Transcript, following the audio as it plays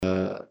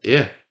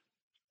Yeah.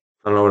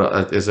 I don't know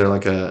what is there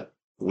like a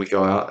we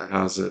go out?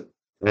 How does it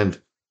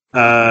end?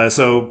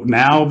 So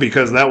now,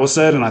 because that was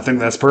said, and I think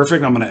that's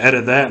perfect, I'm going to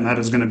edit that, and that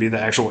is going to be the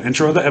actual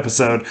intro of the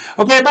episode.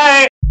 Okay,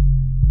 bye!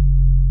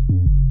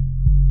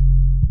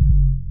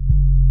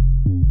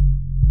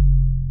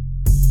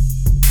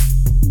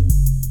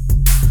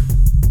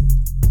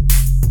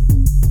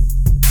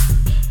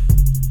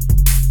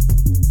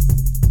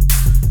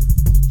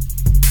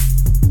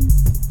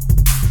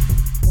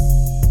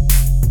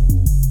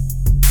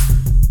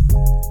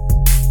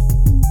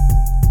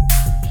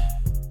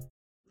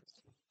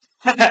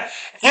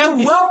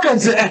 And welcome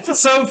to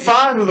episode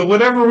 5 of the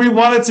Whatever We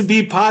Want It to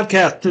Be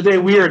podcast. Today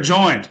we are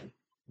joined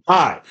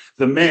by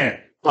the man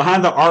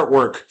behind the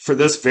artwork for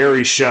this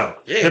very show.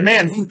 Yeah. The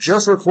man who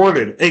just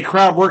recorded a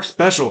crowd work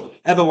special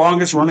at the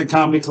longest running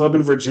comedy club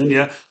in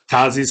Virginia,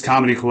 Tazi's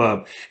Comedy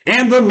Club.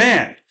 And the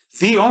man,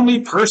 the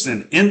only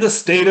person in the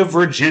state of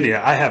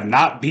Virginia I have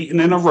not beaten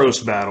in a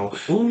roast battle.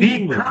 Ooh.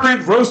 The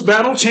current roast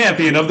battle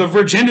champion of the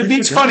Virginia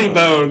Beach Funny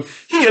Bone.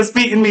 He has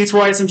beaten me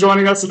twice, and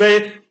joining us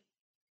today,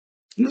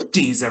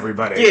 Deez,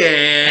 everybody.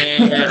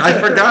 Yeah, I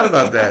forgot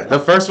about that. The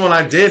first one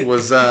I did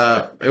was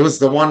it was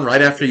the one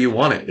right after you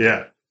won it.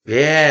 Yeah.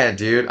 Yeah,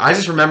 dude. I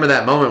just remember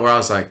that moment where I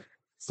was like,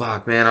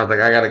 fuck, man. I was like,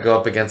 I got to go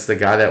up against the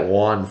guy that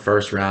won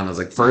first round. I was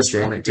like, first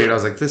round, dude. I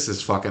was like, this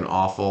is fucking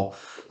awful.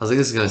 I was like,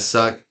 this is going to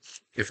suck.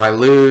 If I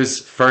lose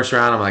first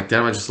round, I'm like,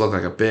 damn, I just look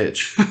like a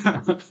bitch.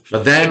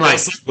 But then,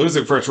 like,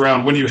 losing first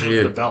round when you have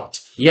the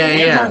belt.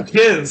 Yeah.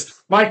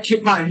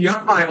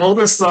 My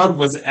oldest son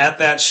was at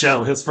that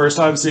show, his first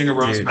time seeing a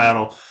roast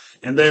battle.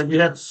 And then we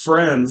had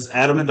friends,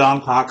 Adam and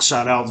Don Cox,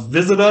 shout outs,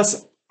 visit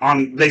us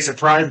they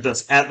surprised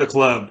us at the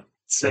club.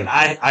 Said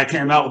I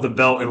came out with the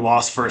belt and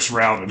lost first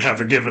round and had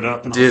to give it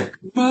up. And dude, I was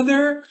like,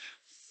 mother.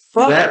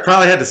 That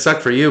probably had to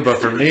suck for you, but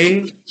for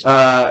me,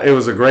 it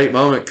was a great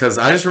moment because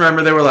I just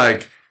remember they were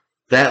like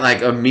that,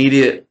 like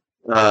immediate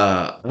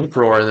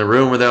uproar in the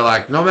room where they're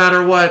like, no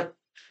matter what,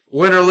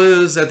 win or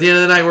lose, at the end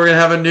of the night, we're gonna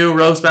have a new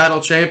roast battle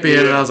champion.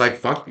 Yeah. And I was like,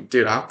 fuck,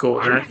 dude, I'm cool.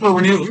 I remember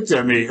when you looked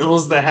at me, it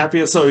was the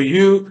happiest. So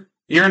you're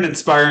an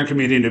inspiring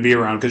comedian to be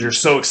around because you're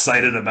so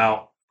excited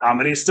about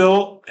comedy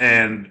still,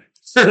 and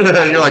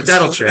you're like,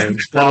 that'll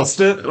change. Lost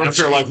it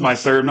after like my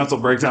third mental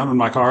breakdown in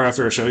my car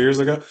after a show years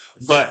ago,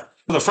 but.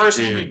 The first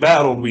time we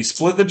battled, we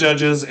split the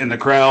judges and the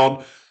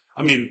crowd.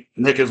 I mean,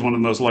 Nick is one of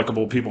the most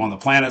likable people on the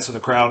planet, so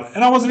the crowd,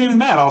 and I wasn't even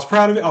mad. I was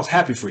proud of it. I was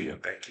happy for you.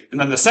 Thank you. And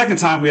then the second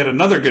time we had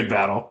another good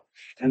battle,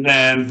 and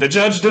then the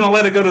judge didn't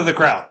let it go to the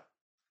crowd.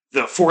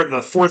 The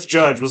fourth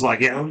judge was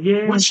like, yeah,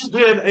 which you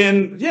did,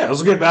 and yeah, it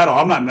was a good battle.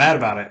 I'm not mad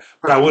about it,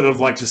 but I would have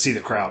liked to see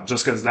the crowd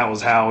just because that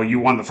was how you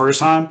won the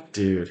first time.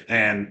 Dude,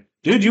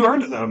 you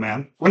earned it though,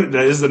 man. When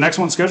is the next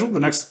one scheduled?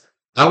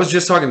 I was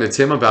just talking to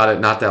Tim about it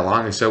not that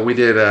long ago. So we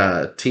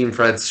did Team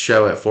Fred's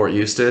show at Fort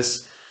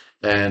Eustis,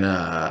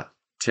 and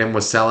Tim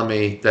was telling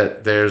me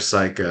that there's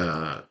like,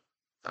 I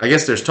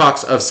guess there's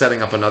talks of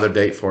setting up another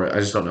date for it.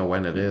 I just don't know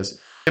when it is.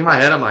 In my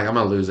head, I'm like, I'm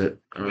gonna lose it.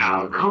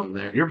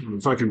 No, you're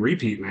fucking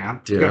repeat, man.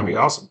 Dude, it's gonna be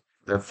awesome.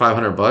 That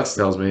 $500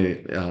 tells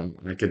me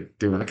I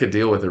could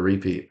deal with a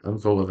repeat.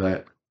 I'm cool with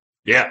that.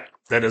 Yeah,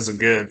 it is a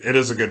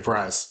good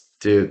price,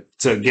 dude.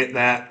 To get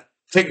that.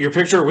 Take your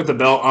picture with the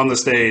belt on the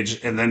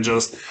stage, and then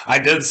I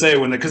did say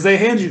because they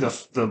hand you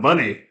the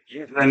money,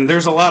 and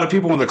there's a lot of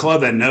people in the club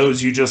that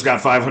knows you just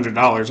got $500,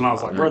 and I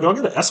was like, bro, do I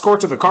get an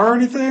escort to the car or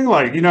anything?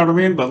 Like, you know what I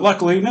mean? But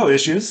luckily, no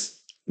issues.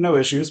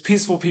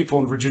 Peaceful people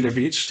in Virginia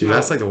Beach. Dude,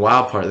 that's like the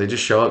wild part. They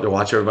just show up to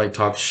watch everybody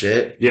talk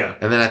shit. Yeah.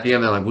 And then at the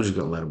end, they're like, we're just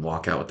going to let him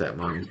walk out with that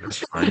money. That's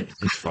fine.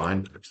 It's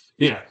fine.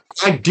 Yeah.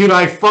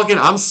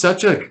 I'm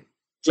such a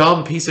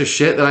dumb piece of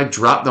shit that I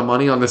dropped the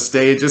money on the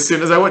stage. As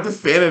soon as I went to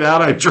fan it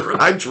out, I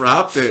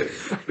dropped it.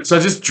 So I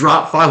just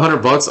dropped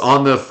 $500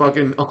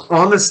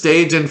 on the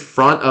stage in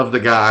front of the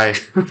guy.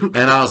 And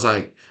I was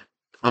like,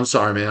 I'm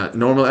sorry, man.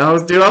 Normally, I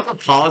was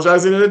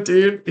apologizing to the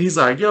dude. He's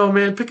like, yo,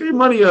 man, pick your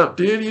money up,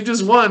 dude. You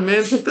just won,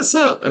 man. Pick this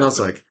up. And I was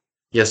like,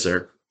 yes,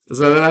 sir.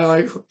 So then I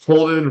like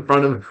hold it in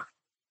front of him.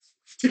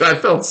 Dude, I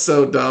felt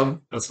so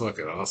dumb. That's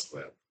fucking awesome,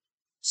 man.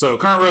 So,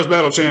 current roast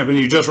battle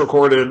champion, you just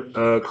recorded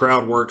a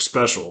crowd work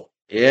special.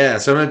 Yeah,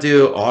 so I'm going to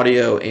do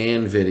audio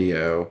and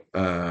video.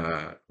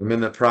 I'm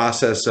in the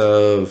process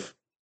of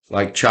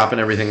like chopping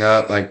everything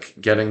up, like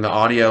getting the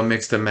audio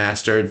mixed and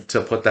mastered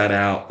to put that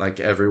out like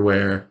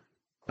everywhere.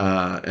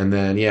 And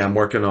then, yeah, I'm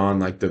working on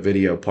like the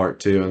video part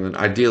too. And then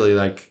ideally,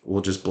 like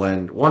we'll just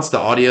blend, once the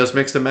audio's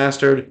mixed and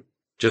mastered,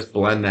 just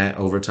blend that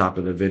over top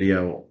of the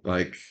video,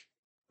 like,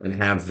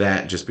 and have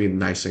that just be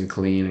nice and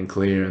clean and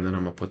clear. And then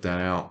I'm going to put that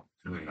out.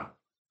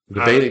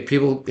 Debating,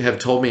 people have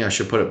told me I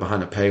should put it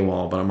behind a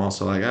paywall, but I'm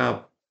also like,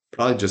 I'll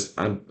probably just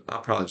put it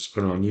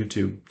on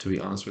YouTube, to be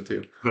honest with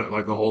you.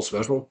 Like the whole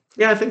special?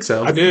 Yeah, I think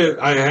so. I did.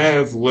 I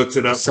have looked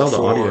it up Sell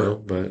before. the audio,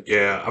 but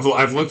yeah,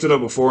 I've looked it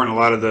up before, and a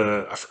lot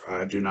of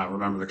I do not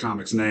remember the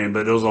comic's name,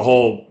 but it was a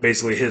whole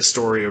basically his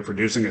story of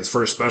producing his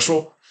first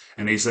special.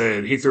 And he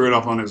said he threw it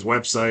up on his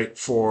website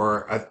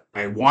for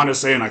I want to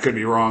say, and I could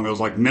be wrong, it was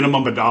like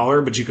minimum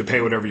 $1, but you could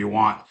pay whatever you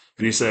want.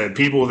 And he said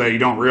people that you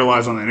don't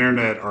realize on the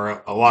internet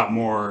are a lot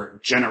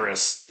more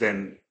generous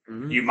than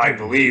you might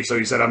believe. So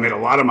he said, I made a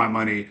lot of my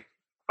money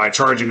by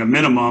charging a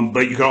minimum,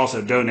 but you could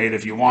also donate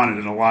if you wanted,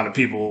 and a lot of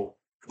people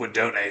would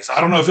donate. So I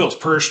don't know if it was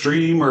per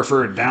stream or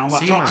for a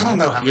download. I don't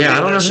know how I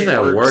don't know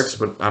how that works,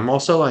 but I'm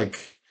also like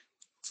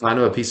kind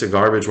of a piece of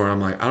garbage where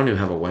I'm like, I don't even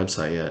have a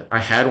website yet. I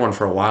had one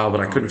for a while, but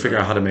I couldn't figure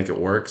out how to make it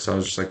work. So I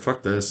was just like,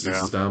 fuck this.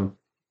 This is dumb.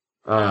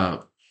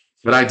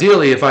 But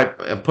ideally, if I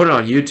put it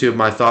on YouTube,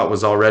 my thought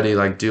was already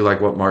like do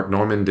like what Mark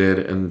Norman did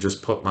and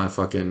just put my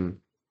fucking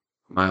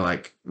my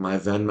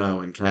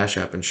Venmo and Cash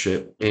App and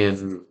shit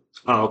in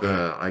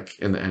like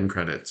in the end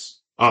credits.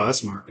 Oh, that's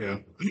smart. Yeah,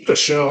 I think the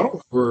show. I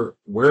don't remember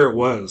where it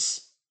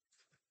was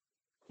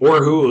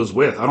or who it was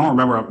with. I don't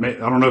remember.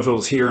 I don't know if it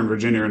was here in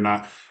Virginia or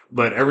not.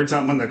 But every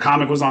time when the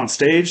comic was on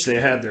stage, they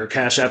had their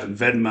Cash App and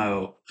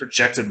Venmo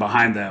projected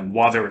behind them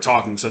while they were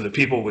talking, so that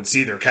people would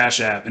see their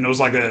Cash App, and it was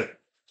like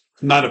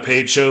not a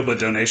paid show, but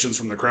donations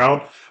from the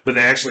crowd. But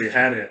they actually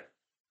had it.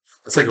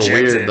 It's like a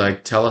weird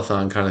like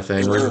telethon kind of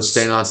thing. Where you're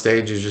standing on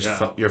stage, you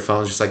just your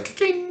phone's just like.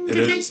 It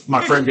is.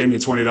 My friend gave me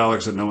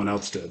 $20 that no one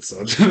else did,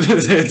 so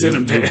it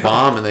didn't pay. You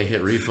bomb and they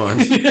hit refund.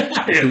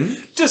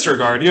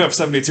 Disregard. You have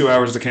 72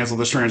 hours to cancel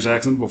this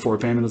transaction before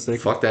payment is taken.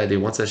 Fuck that,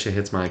 dude. Once that shit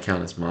hits my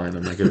account, it's mine.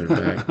 I'm not giving it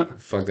back.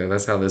 Fuck that.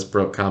 That's how this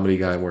broke comedy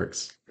guy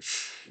works.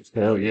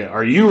 Hell yeah.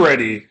 Are you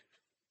ready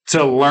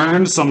to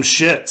learn some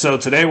shit? So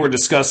today we're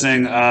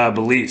discussing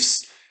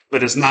beliefs.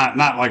 But it's not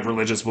like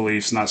religious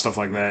beliefs, not stuff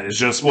like that. It's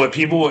just what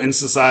people in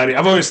society.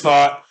 I've always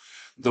thought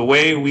the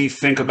way we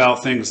think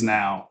about things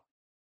now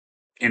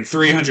in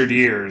 300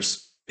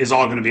 years is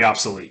all going to be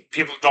obsolete.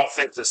 People don't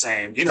think the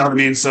same. You know what I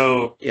mean?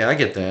 So yeah, I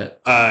get that.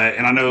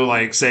 And I know,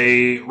 like,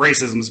 say,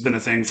 racism's been a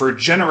thing for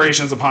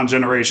generations upon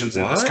generations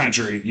in this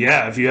country.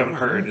 Yeah, if you haven't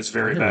heard, it's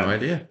very bad. No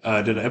idea.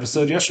 Did an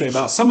episode yesterday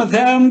about some of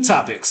them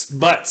topics,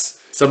 but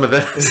some of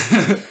them,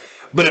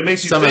 but it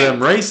makes you some think, of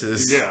them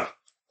racist. Yeah,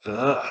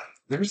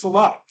 there's a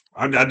lot.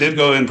 I did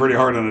go in pretty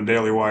hard on a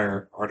Daily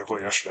Wire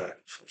article yesterday.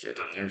 Yeah,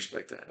 I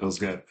respect that. It was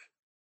good.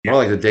 More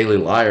like the Daily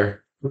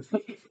Liar.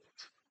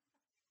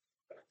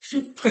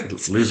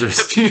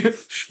 Losers. Did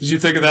you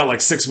think of that like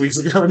 6 weeks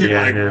ago? And you're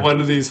like, one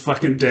of these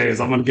fucking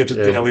days, I'm going to get to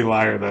Daily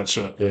Liar that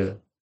shit. Yeah.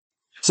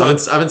 So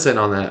I've been sitting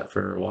on that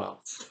for a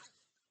while.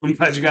 I'm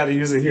glad you got to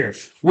use it here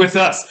with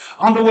us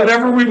on the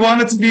Whatever We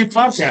Want It to Be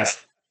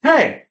podcast.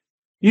 Hey,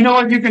 you know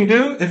what you can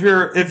do if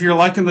you're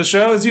liking the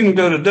show is you can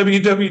go to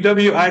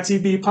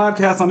www.itb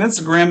podcast on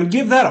Instagram and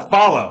give that a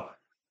follow.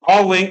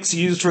 All links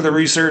used for the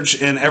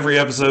research in every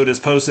episode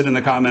is posted in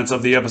the comments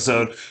of the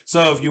episode.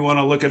 So if you want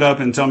to look it up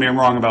and tell me I'm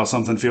wrong about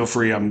something, feel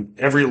free.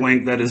 Every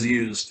link that is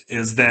used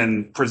is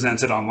then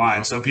presented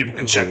online so people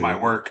can check my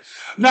work.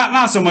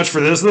 Not so much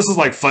for this. This is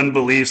like fun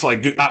beliefs,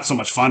 like not so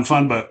much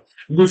fun, but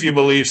goofy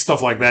beliefs,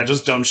 stuff like that.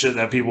 Just dumb shit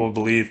that people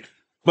believe.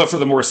 But for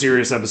the more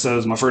serious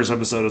episodes, my first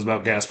episode is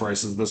about gas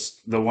prices.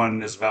 The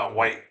one is about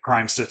white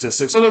crime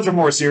statistics. So those are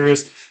more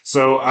serious.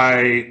 So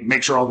I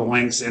make sure all the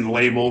links and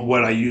label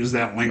what I use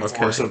that link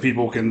for so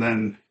people can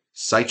then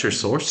cite your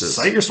sources.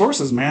 Cite your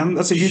sources, man.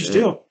 That's a huge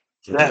deal.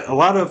 Yeah. That a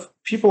lot of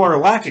people are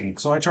lacking.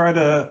 So I try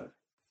to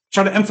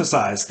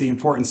emphasize the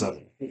importance of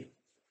it.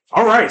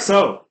 All right,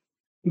 so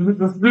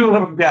let's do a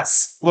little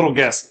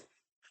guess.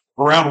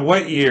 Around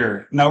what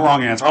year? No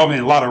wrong answer. I mean,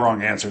 a lot of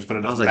wrong answers, but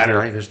it doesn't matter.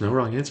 Right, there's no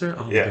wrong answer?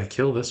 Oh, yeah. I'm going to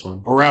kill this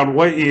one. Around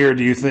what year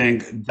do you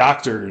think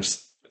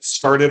doctors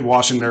started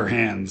washing their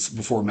hands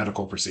before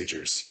medical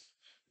procedures?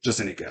 Just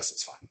any guess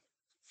is fine.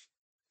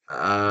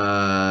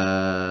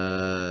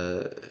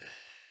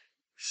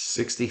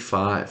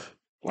 65.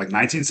 Like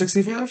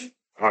 1965?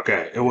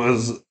 Okay. It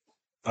was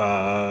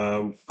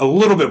a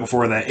little bit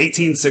before that,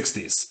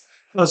 1860s.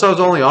 Oh, so I was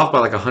only off by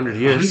like 100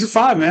 years. You're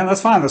fine, man.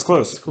 That's fine. That's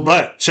close. Cool.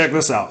 But check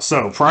this out.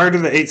 So prior to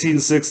the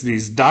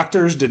 1860s,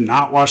 doctors did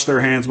not wash their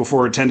hands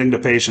before attending to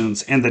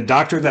patients, and the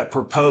doctor that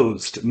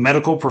proposed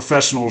medical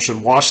professionals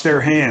should wash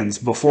their hands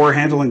before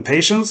handling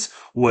patients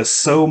was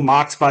so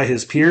mocked by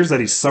his peers that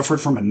he suffered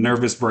from a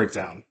nervous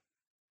breakdown.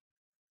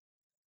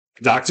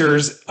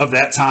 Doctors of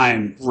that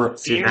time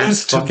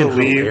refused to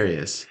believe.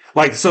 Hilarious.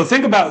 Like, so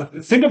think about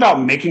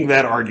making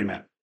that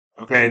argument.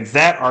 Okay,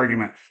 that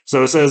argument.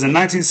 So it says in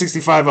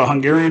 1965, a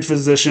Hungarian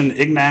physician,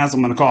 Ignaz, I'm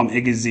going to call him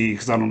Iggy Z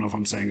because I don't know if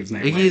I'm saying his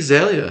name. Iggy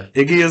Azalea.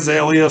 Iggy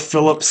Azalea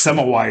Philip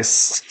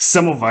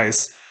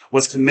Semmelweis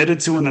was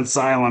committed to an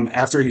asylum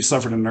after he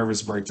suffered a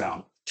nervous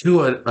breakdown.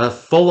 To a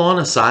full-on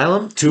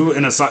asylum? To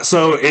an asylum.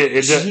 So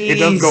it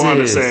does go on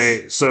to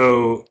say,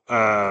 so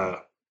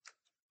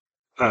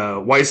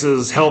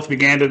Weiss's health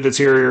began to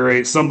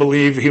deteriorate. Some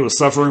believe he was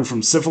suffering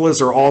from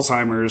syphilis or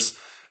Alzheimer's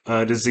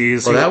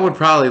disease. Well, that would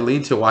probably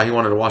lead to why he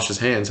wanted to wash his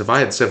hands. If I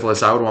had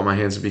syphilis, I would want my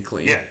hands to be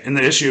clean. Yeah, and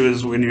the issue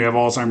is when you have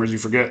Alzheimer's, you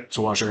forget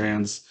to wash your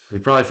hands. He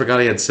probably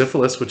forgot he had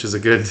syphilis, which is a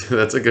good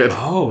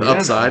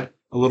upside.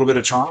 A little bit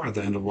of charm at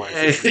the end of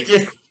life.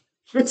 Yeah,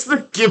 it's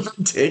the give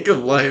and take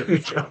of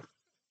life.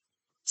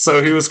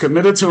 So he was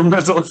committed to a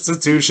mental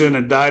institution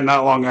and died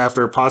not long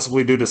after,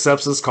 possibly due to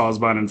sepsis caused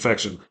by an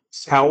infection.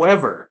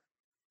 However,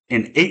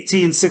 in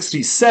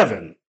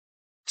 1867,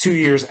 2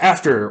 years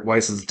after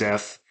Weiss's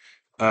death,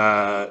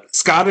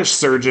 Scottish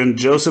surgeon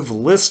Joseph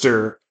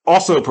Lister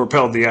also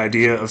propelled the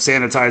idea of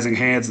sanitizing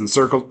hands and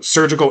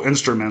surgical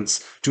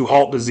instruments to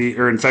halt disease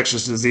or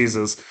infectious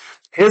diseases.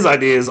 His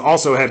ideas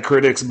also had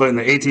critics, but in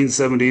the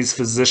 1870s,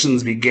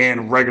 physicians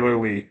began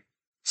regularly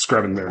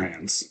scrubbing their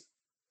hands.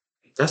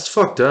 That's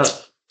fucked up.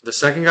 The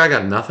second guy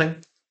got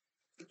nothing.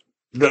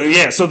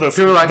 So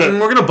They were like,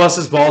 we're gonna bust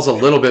his balls a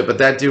little bit, but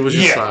that dude was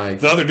just like,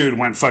 the other dude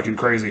went fucking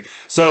crazy.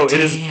 So it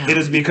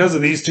is because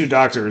of these two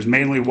doctors,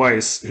 mainly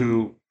Weiss,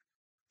 who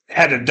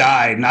had to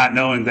die not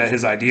knowing that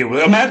his idea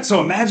was.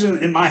 Imagine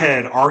in my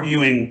head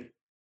arguing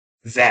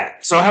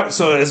that.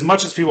 So as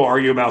much as people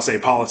argue about, say,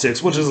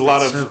 politics, which is a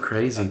lot of so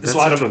crazy. It's a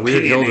lot of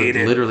weird hill to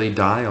opinionated. literally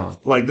die on.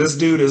 Like, this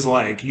dude is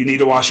like, you need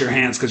to wash your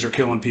hands because you're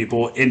killing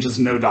people, and just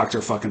no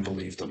doctor fucking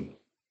believed him.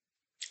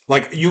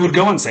 Like, you would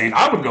go insane.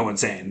 I would go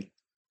insane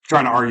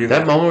trying to argue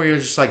that moment where you're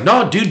just like,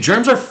 no, dude,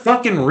 germs are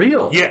fucking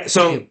real. Yeah,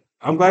 so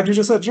I'm glad you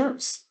just said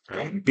germs.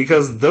 Right?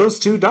 Because those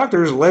two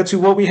doctors led to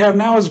what we have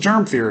now as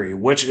germ theory,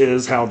 which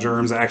is how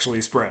germs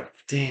actually spread.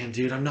 Damn,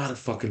 dude, I'm not a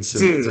fucking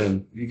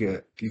simpleton. You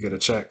get a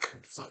check.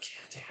 Fuck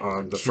yeah, damn.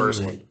 On the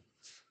first one.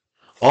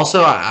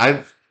 Also,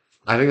 I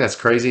think that's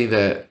crazy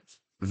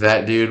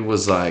that dude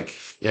was like,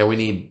 yeah, we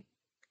need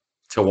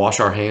to wash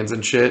our hands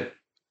and shit.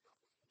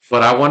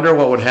 But I wonder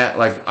what would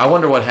I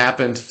wonder what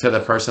happened to the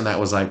person that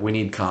was like, we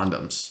need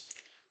condoms.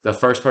 The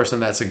first person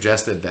that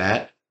suggested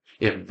that,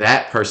 if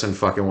that person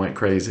fucking went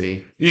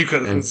crazy.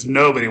 Because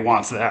nobody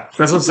wants that.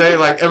 That's what I'm saying.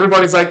 Like,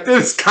 everybody's like,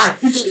 this guy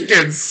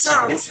fucking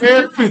sucks.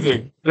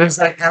 Everything. And it's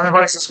like,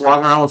 everybody's just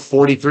walking around with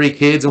 43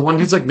 kids. And one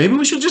dude's like, maybe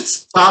we should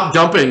just stop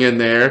dumping in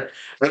there.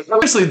 And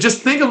honestly,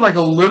 just think of like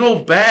a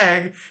little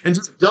bag and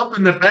just dump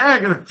in the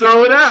bag and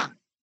throw it out.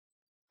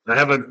 I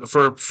have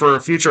for a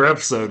future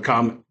episode,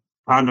 condom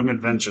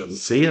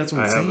inventions. See, that's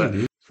what I'm saying,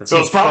 dude. So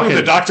it's probably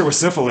the doctor with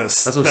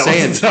syphilis. That's what I'm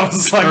saying. That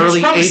was like,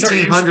 early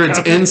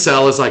 1800s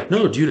incel is like,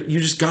 no, dude, you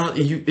just got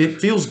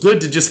it feels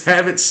good to just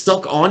have it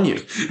stuck on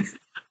you.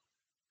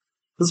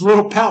 This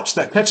little pouch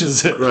that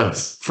catches it.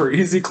 Gross. For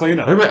easy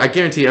cleanup. I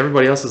guarantee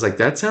everybody else is like,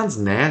 that sounds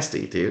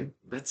nasty, dude.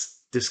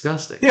 That's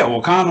disgusting. Yeah,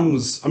 well,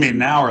 condoms, I mean,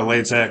 now are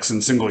latex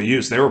and single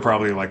use. They were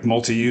probably like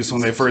multi-use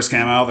when they first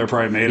came out. They're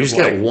probably made you of just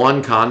get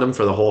one condom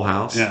for the whole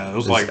house. Yeah, it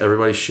was just like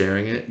everybody's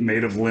sharing it.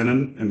 Made of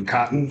linen and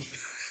cotton.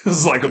 It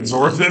was like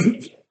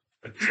absorbent.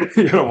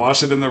 You gotta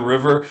wash it in the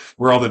river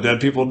where all the dead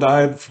people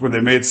died when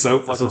they made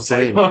soap. That's what I'm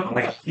saying.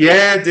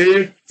 Yeah,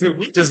 dude.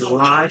 Just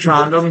lie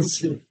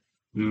condoms.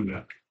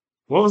 Dude,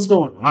 what was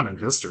going on in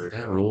history?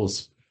 That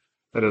rules.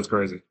 That is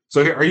crazy.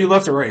 So, are you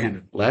left or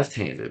right-handed?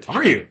 Left-handed.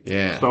 Are you?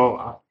 Yeah.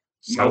 So,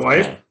 my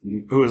wife,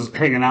 who is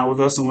hanging out with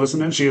us and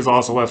listening, she is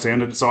also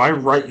left-handed. So, I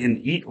write and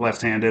eat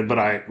left-handed, but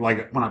I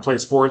like when I play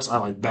sports, I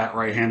like bat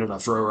right-handed, I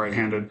throw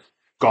right-handed.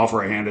 Golf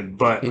right-handed,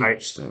 but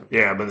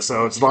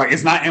so it's like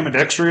it's not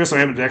ambidextrous. So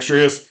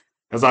ambidextrous,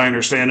 as I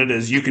understand it,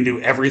 is you can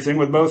do everything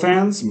with both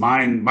hands.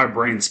 My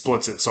brain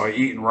splits it, so I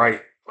eat and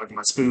write. Like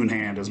my spoon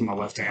hand is my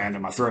left hand,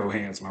 and my throw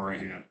hand is my right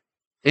hand.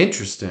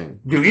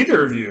 Interesting. Do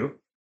either of you?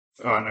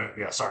 Oh no,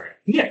 yeah, sorry,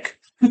 Nick.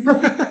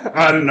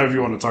 I didn't know if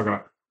you want to talk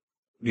about.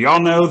 Do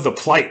y'all know the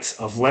plight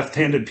of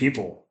left-handed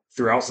people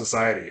throughout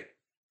society?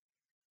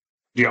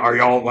 Have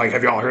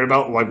y'all heard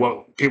about like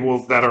what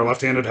people that are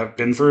left-handed have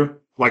been through?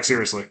 Like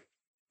seriously.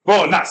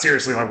 Well, not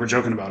seriously, like we're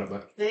joking about it,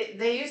 but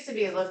they used to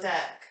be looked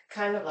at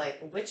kind of like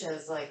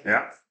witches, like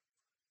yeah.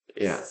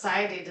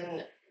 Society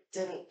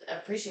didn't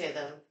appreciate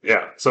them.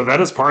 Yeah, so that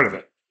is part of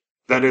it.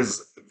 That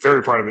is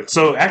very part of it.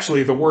 So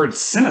actually, the word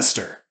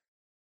sinister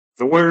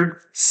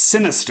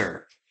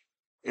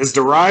is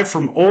derived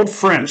from Old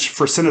French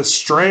for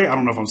sinistre. I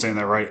don't know if I'm saying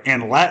that right,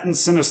 and Latin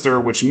sinister,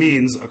 which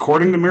means,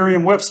 according to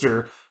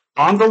Merriam-Webster,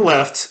 on the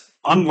left,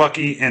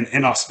 unlucky and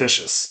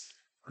inauspicious.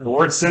 The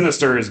word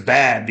sinister is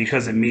bad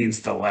because it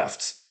means the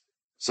left.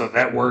 So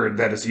that word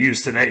that is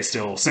used today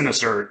still,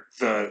 sinister,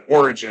 the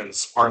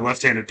origins are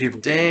left-handed people.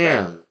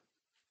 Damn.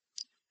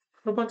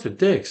 What a bunch of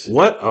dicks.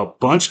 What a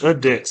bunch of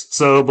dicks.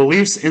 So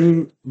beliefs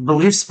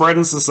spread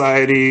in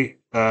society,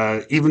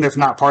 even if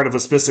not part of a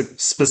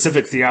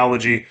specific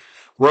theology.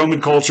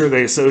 Roman culture,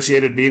 they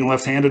associated being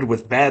left-handed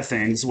with bad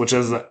things, which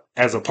as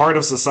a part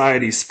of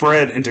society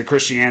spread into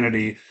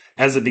Christianity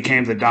as it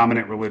became the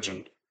dominant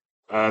religion.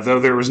 Though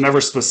there was never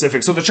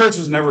specific. So the church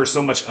was never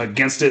so much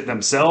against it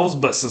themselves,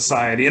 but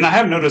society. And I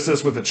have noticed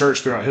this with the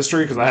church throughout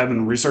history because I have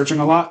been researching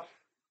a lot.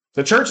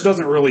 The church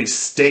doesn't really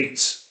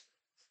state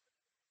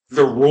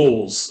the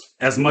rules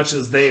as much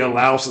as they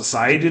allow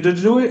society to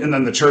do it. And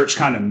then the church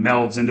kind of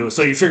melds into it.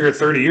 So you figure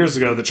 30 years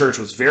ago, the church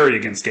was very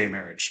against gay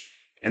marriage.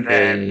 And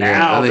then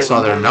now they saw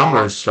their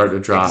numbers start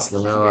to drop.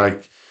 And they're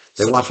like,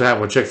 they watch what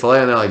happened with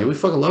Chick-fil-A, and they're like, "Do we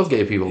fucking love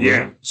gay people?" Yeah.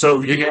 Man. So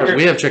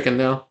we have chicken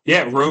now.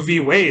 Yeah, Roe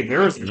v. Wade.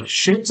 There's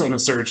shit ton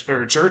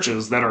of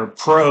churches that are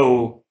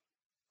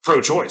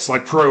pro-choice,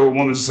 like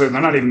pro-woman's. They're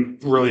not even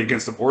really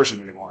against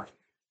abortion anymore.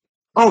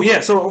 Oh yeah.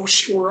 So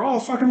we're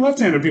all fucking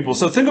left-handed people.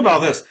 So think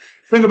about this.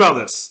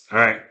 All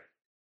right.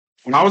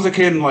 When I was a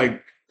kid in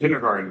like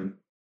kindergarten,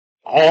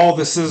 all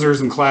the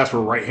scissors in class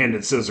were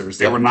right-handed scissors.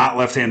 They were not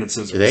left-handed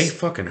scissors. They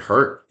fucking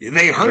hurt.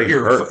 They hurt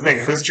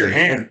your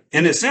hand,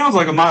 and it sounds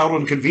like a mild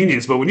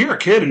inconvenience. But when you're a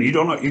kid and you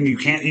don't know, and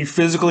you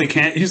physically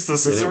can't use the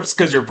scissors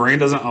because your brain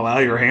doesn't allow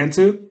your hand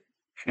to.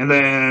 And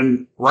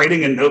then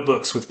writing in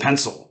notebooks with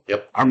pencil.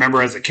 Yep. I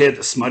remember as a kid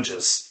the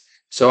smudges.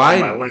 So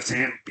my left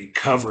hand would be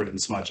covered in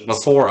smudges.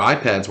 Before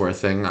iPads were a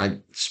thing, I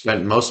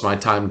spent most of my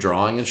time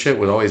drawing and shit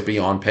would always be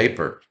on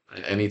paper.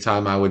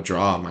 Anytime I would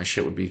draw, my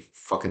shit would be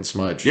fucking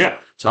smudged. Yeah.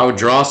 So I would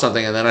draw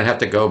something and then I'd have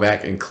to go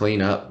back and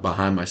clean up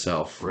behind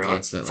myself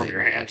constantly. From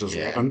your hand just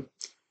rubbing.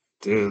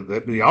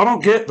 Dude, y'all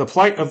don't get the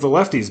plight of the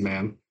lefties,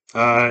 man.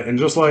 And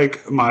just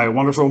like my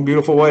wonderful and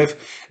beautiful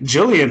wife,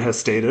 Jillian, has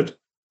stated,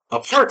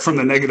 apart from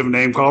the negative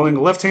name calling,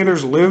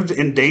 left-handers lived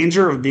in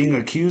danger of being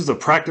accused of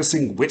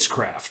practicing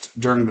witchcraft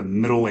during the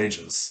Middle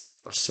Ages.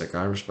 That's sick.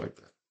 I respect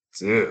that.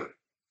 Dude.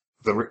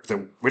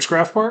 The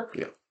witchcraft part?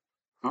 Yeah.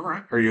 All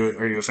right. Are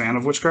you a fan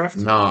of witchcraft?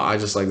 No, I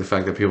just like the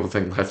fact that people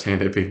think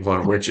left-handed people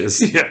are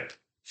witches. Yeah.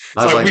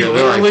 I was like, we they're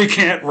literally like,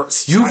 can't.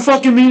 You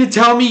fucking mean to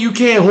tell me you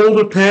can't hold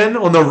a pen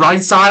on the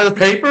right side of the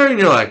paper? And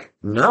you're like,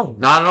 no,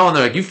 not at all. And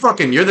they're like,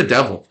 you're the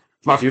devil.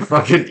 You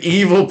fucking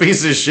evil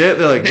piece of shit.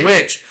 They're like,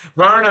 witch,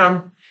 burn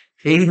him.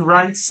 He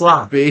writes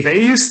sloppy.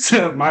 They used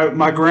to.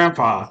 My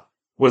grandpa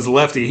was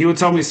lefty. He would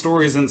tell me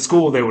stories in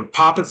school. They would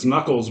pop its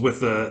knuckles with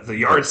the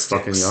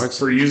yardsticks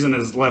for using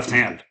his left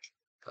hand.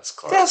 That's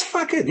clutch. That's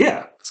fucking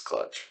yeah. That's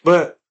clutch.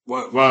 But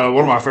one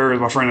of my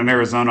favorites, my friend in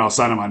Arizona, I was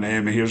signing my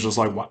name, and he was just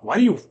like, "Why are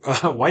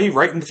you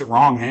writing with the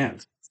wrong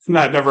hand?" And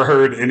I'd never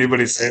heard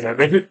anybody say that.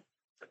 They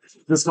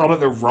just called it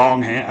the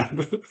wrong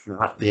hand.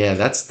 Yeah,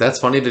 that's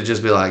funny to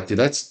just be like,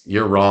 dude,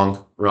 you're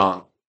wrong.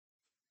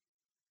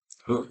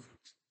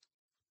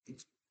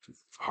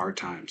 Hard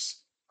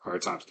times.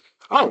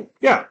 Oh,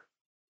 yeah.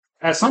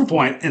 At some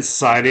point in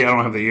society, I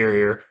don't have the year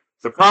here,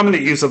 the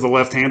prominent use of the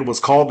left hand was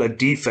called a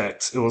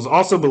defect. It was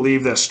also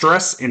believed that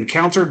stress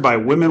encountered by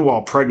women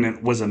while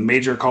pregnant was a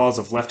major cause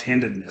of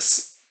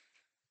left-handedness.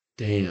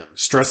 Damn.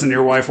 Stressing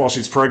your wife while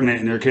she's pregnant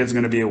and your kid's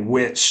going to be a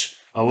witch,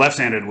 a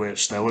left-handed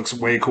witch that looks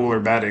way cooler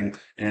batting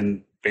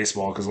in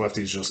baseball because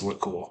lefties just look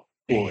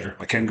cooler.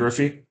 Like Ken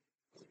Griffey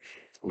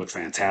looked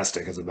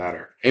fantastic as a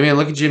batter. Hey, man,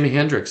 look at Jimi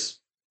Hendrix.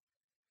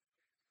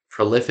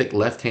 Prolific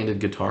left-handed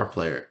guitar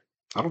player.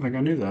 I don't think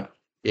I knew that.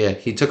 Yeah,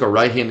 he took a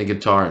right-handed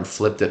guitar and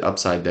flipped it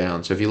upside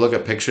down. So if you look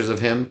at pictures of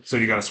him... So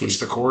you got to switch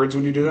the chords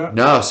when you do that?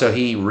 No, so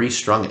he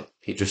restrung it.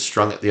 He just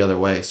strung it the other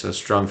way. So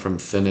strung from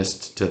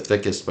thinnest to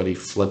thickest, but he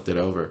flipped it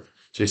over.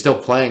 So he's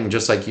still playing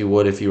just like you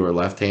would if you were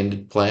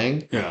left-handed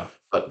playing. Yeah.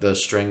 But the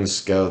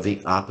strings go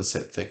the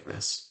opposite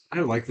thickness. I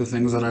like the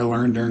things that I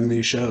learned during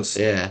these shows.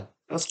 Yeah.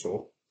 That's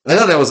cool. I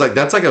thought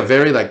that's like a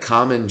very like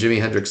common Jimi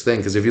Hendrix thing,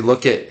 because if you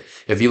look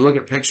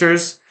at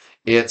pictures...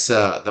 It's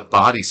the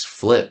body's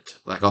flipped.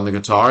 Like on the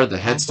guitar, the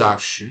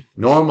headstock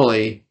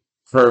normally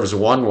curves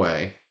one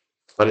way,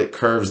 but it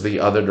curves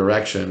the other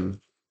direction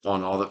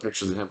on all the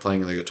pictures of him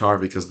playing the guitar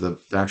because the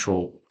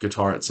actual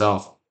guitar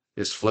itself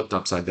is flipped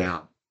upside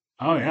down.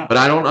 Oh yeah. But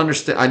I don't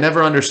understand. I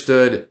never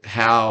understood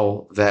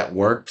how that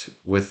worked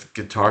with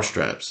guitar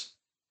straps,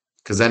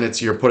 because then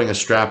you're putting a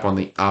strap on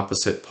the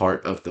opposite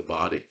part of the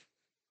body.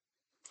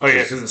 Oh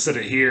yeah, because instead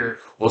of here.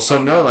 Well,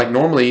 so no, like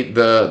normally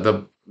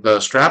the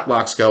strap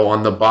locks go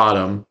on the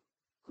bottom,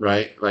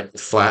 right? Like the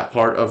flat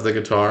part of the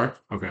guitar.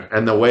 Okay.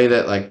 And the way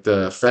that like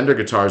the Fender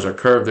guitars are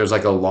curved, there's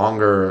like a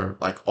longer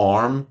like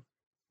arm,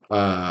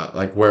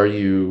 like where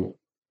you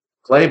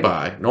play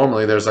by.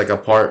 Normally there's like a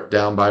part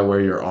down by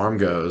where your arm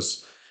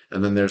goes.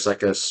 And then there's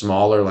like a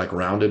smaller like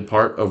rounded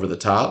part over the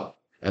top.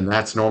 And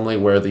that's normally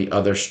where the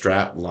other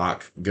strap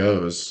lock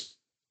goes.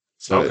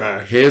 So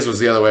his was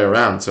the other way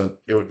around. So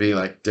it would be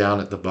like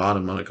down at the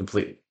bottom on a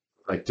complete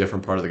like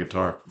different part of the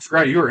guitar. I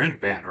forgot you were in a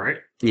band, right?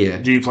 Yeah.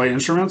 Do you play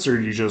instruments,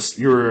 or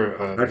you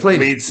were I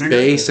played lead singer?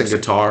 Bass and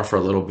guitar for a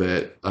little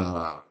bit.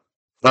 I'm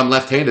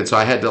left-handed, so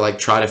I had to like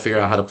try to figure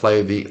out how to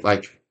play the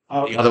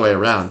other way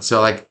around. So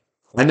like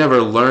I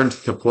never learned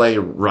to play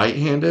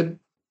right-handed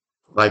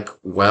like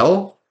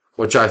well,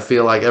 which I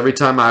feel like every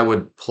time I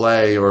would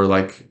play or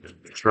like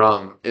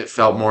drum, it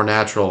felt more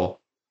natural.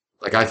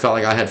 Like I felt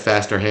like I had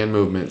faster hand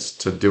movements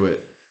to do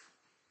it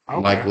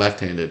like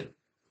left-handed.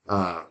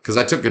 Because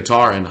I took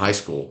guitar in high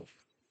school,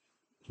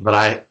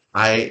 but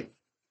I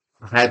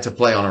had to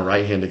play on a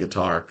right-handed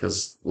guitar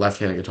because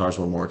left-handed guitars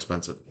were more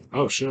expensive.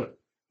 Oh shit.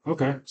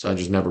 Okay. So I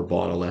just never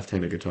bought a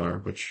left-handed guitar,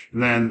 which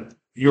then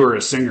you were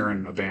a singer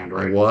in a band,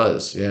 right? I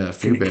was, yeah, a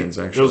few bands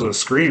actually. It was a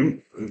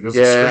scream.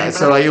 Yeah,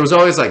 so like it was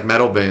always like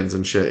metal bands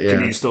and shit. Yeah.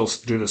 Can you still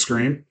do the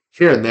scream?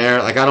 Here and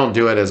there, like I don't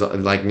do it as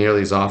like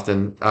nearly as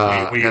often.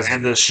 We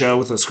end this show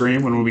with a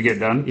scream when we get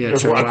done. Yeah,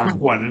 sure. A quick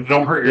one.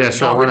 Don't hurt your. Yeah,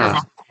 sure. Why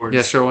not?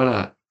 Yeah, sure. Why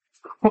not?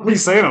 What are you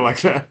saying it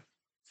like that?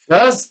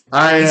 Does Is it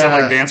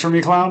like Dance For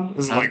Me, Clown?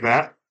 Is it like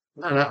that?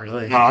 No, not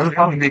really. No, I just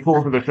thought it'd be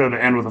cool for the show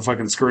to end with a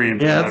fucking scream.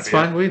 Yeah, that's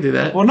fine. We do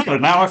that. Well, no,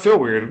 now I feel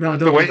weird. No,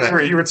 the don't way do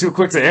that. you were too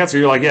quick to answer,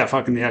 you're like, yeah,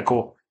 fucking, yeah,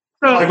 cool.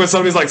 No. Like when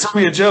somebody's like, tell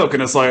me a joke,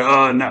 and it's like,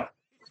 no.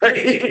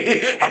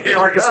 I feel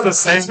like it's the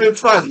same.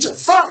 It's fun.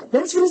 Just fuck.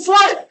 That's what it's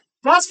like.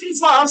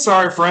 I'm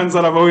sorry, friends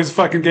that I've always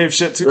fucking gave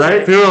shit to.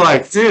 Right? People are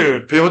like,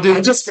 Dude, people do.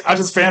 I just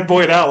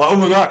fanboyed out. Like, oh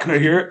my god, can I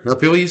hear it? No,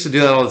 people used to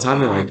do that all the time.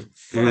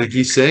 They're like,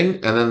 you sing?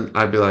 And then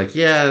I'd be like,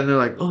 yeah. And they're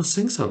like, oh,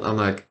 sing something. I'm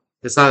like,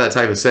 it's not that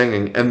type of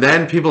singing. And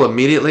then people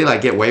immediately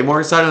like get way more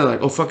excited. They're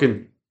like, oh,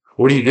 fucking,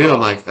 what do you do? I'm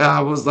like,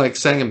 I was like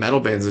sang in metal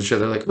bands and shit.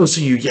 They're like, oh,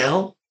 so you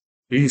yell?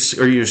 Or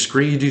you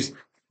scream? You do?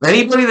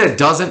 Anybody that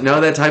doesn't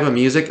know that type of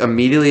music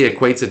immediately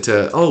equates it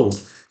to, oh,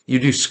 you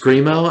do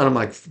screamo? And I'm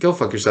like, go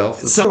fuck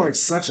yourself. It sounds like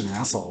such an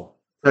asshole.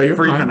 No, you're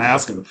For even fine.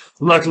 asking.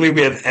 Luckily,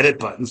 we have edit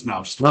buttons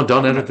now. No,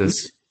 don't edit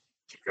this.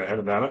 Go ahead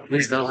about it.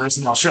 Please don't.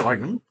 I'll shit like,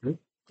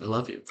 I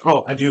love you.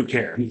 oh, I do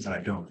care. He said I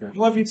don't care. I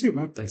love you too,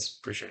 man. Thanks.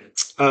 Appreciate it.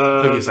 Took me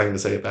a Uh, second to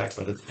say it back,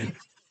 but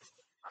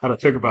how to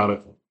think about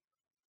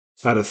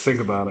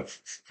it.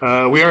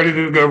 We already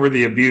did go over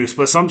the abuse,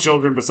 but some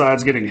children,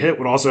 besides getting hit,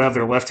 would also have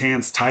their left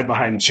hands tied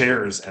behind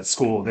chairs at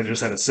school. They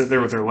just had to sit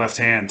there with their left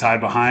hand tied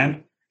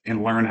behind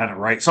and learn how to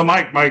write. So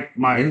my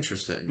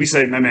interesting. we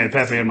say my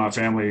Pepe in my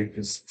family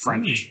is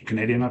French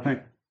Canadian, I think.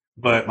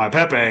 But my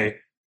Pepe,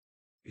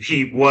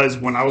 he was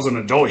when I was an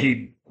adult,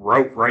 he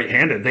wrote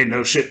right-handed. They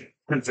know shit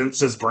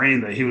convinced his brain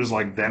that he was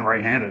like then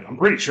right-handed. I'm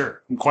pretty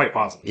sure. I'm quite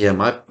positive. Yeah,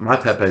 my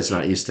Pepe's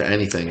not used to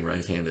anything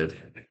right-handed.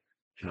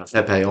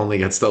 Pepe only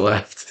gets the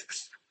left.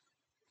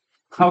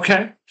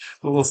 Okay,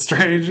 a little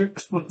stranger,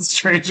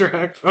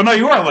 act. Oh no,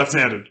 you are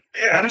left-handed.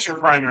 Yeah, that is your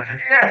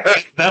primary. Yeah,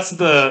 that's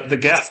the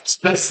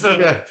guest. That's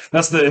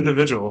the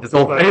individual. It's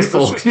all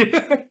faithful.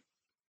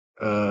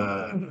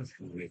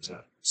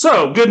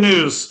 So, good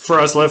news for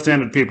us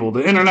left-handed people.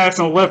 The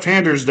International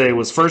Left-Handers Day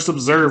was first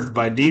observed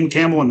by Dean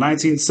Campbell in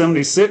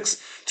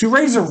 1976 to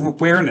raise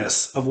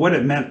awareness of what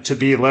it meant to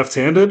be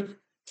left-handed.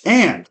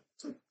 And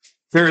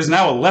there is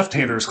now a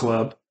left-handers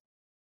club.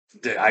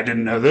 I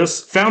didn't know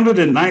this. Founded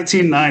in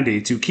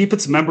 1990 to keep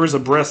its members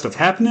abreast of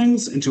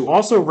happenings and to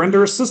also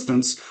render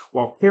assistance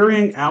while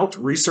carrying out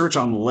research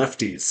on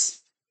lefties.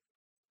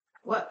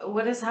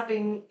 What is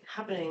happening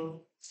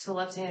to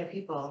left-handed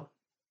people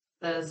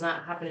that is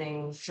not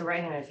happening to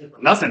right-handed people?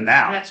 Nothing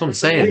now. That's what I'm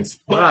saying.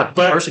 We're not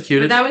But-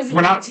 persecuted. But that was in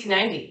We're not-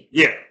 1990.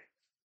 Yeah.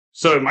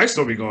 So it might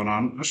still be going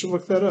on. I should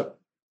look that up.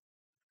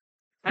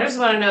 I just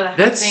want to know the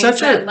That's happenings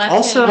such a- that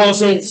left-handed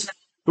also-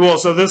 people-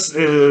 So this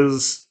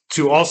is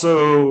to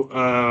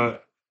also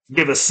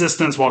give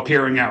assistance while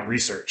carrying out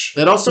research.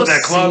 It also So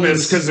that club is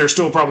seems- because they're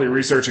still probably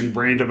researching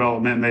brain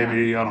development.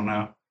 Maybe I don't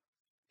know.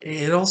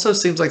 It also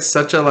seems like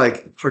such a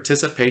like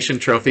participation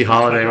trophy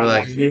holiday. We're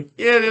like, yeah,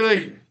 they're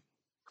like,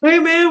 hey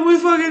man, we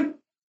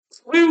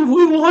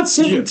want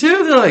something Yeah.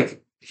 too. They're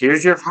like,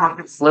 here's your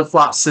fucking flip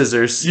flop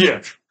scissors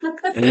Yeah.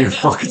 and your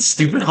fucking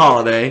stupid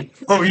holiday.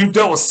 Oh, you've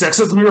dealt with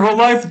sexism your whole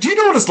life. Do you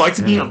know what it's like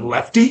to be a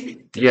lefty?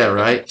 Yeah,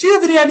 right. Do you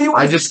have any idea what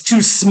I it's just-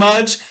 to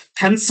smudge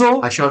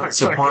pencil? I show up at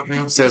support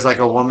groups. There's like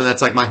a woman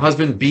that's like, my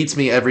husband beats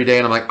me every day,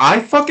 and I'm like, I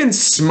fucking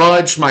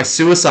smudged my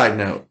suicide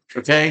note.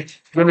 Okay,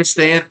 you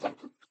understand?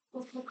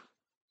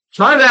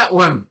 Try that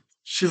one.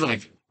 She's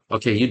like,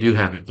 okay, you do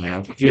have it,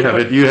 man. You have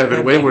it. You have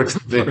it way worse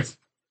than this.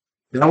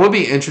 That would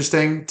be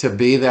interesting to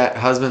be that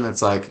husband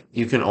that's like,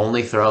 you can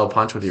only throw a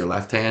punch with your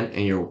left hand,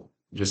 and you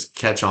just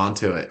catch on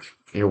to it.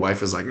 And your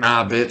wife is like,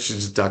 nah, bitch, she's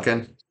just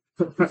ducking.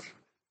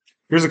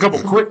 Here's a couple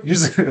quick.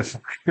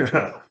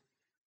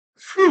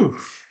 Whew.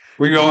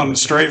 We're going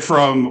straight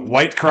from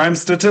white crime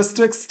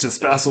statistics to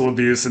spousal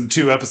abuse in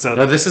 2 episodes.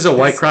 Now, this is a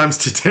white crime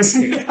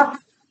statistic.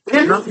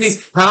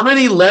 How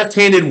many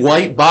left-handed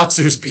white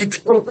boxers beat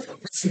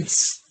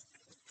the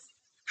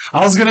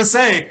I was gonna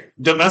say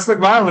domestic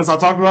violence. I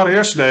talked about it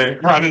yesterday.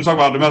 I didn't talk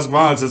about domestic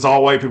violence. It's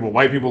all white people.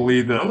 White people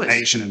lead the Always.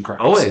 nation in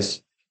crimes.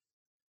 Always.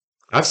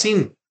 I've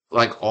seen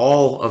like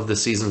all of the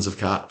seasons of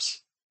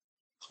Cops.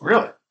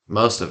 Really?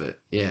 Most of it.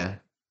 Yeah.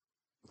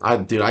 I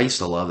used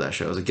to love that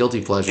show. It was a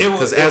guilty pleasure. It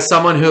was- Because as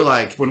someone who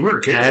like When we were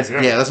kids.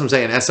 yeah, that's what I'm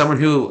saying. As someone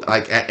who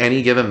like at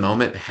any given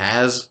moment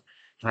has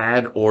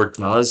had or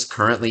does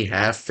currently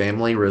have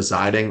family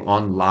residing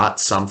on lot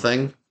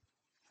something,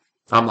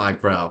 I'm like,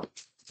 bro.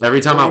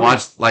 Every time I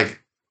watch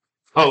like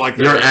Oh, like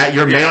your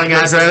mailing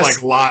this is address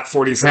like lot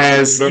 47.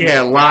 has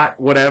lot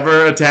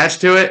whatever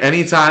attached to it.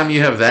 Anytime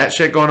you have that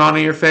shit going on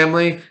in your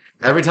family,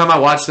 every time I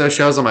watch those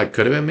shows, I'm like,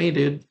 could have been me,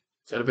 dude.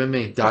 Could have been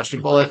me. Dodged a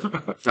bullet.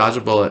 Dodged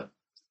a bullet.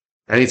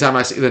 Anytime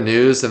I see the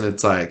news and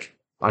it's like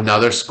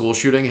another school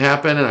shooting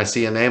happened and I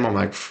see a name, I'm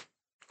like,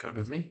 could have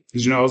been me.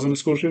 Did you know I was in a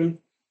school shooting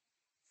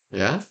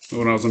Yeah?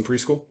 when I was in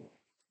preschool?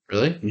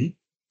 Really?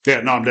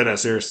 Yeah, no, I'm dead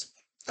ass serious.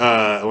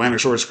 Atlantic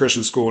Shores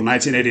Christian School,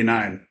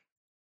 1989.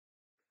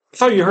 I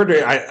thought you heard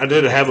it. I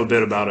did have a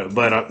bit about it,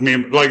 but I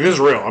mean, like, this is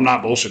real. I'm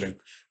not bullshitting.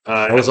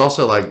 I was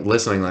also like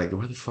listening, like,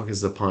 where the fuck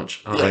is the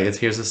punch? I was like,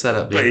 here's the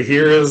setup, But dude.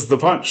 here is the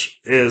punch.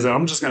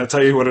 I'm just going to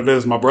tell you what it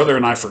is. My brother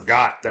and I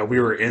forgot that we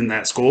were in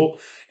that school,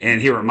 and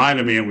he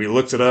reminded me, and we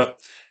looked it up,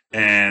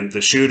 and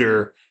the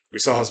shooter, we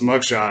saw his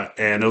mugshot,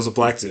 and it was a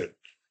black dude,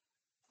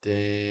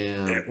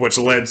 Damn. which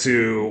led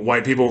to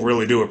white people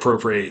really do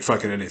appropriate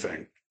fucking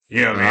anything.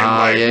 You know what I mean? Ah,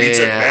 Like, yeah, we yeah, took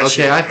yeah. that Okay,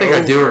 shit I think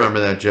I do over. remember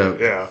that joke.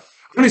 Yeah.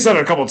 I only said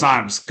it a couple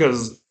times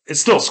because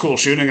it's still a school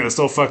shooting and it's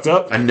still fucked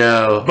up. I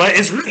know. But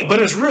it's real. But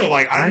it's real.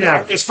 Like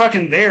I was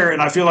fucking there,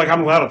 and I feel like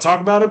I'm allowed to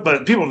talk about it.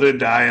 But people did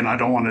die, and I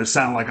don't want to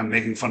sound like I'm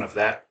making fun of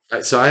that.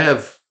 So I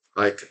have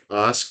like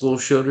a school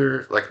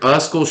shooter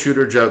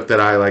joke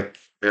that I like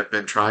have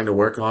been trying to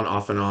work on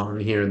off and on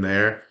here and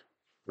there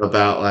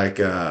about like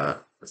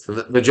so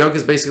the joke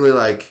is basically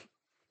like,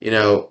 you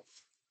know,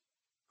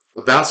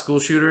 about school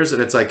shooters,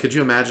 and it's like, could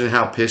you imagine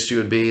how pissed you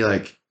would be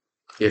like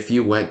if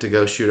you went to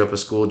go shoot up a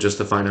school just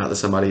to find out that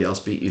somebody else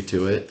beat you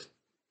to it?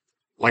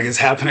 Like it's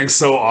happening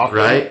so often,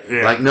 Right?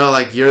 Yeah. Like no,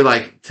 like you're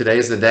like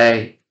today's the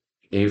day.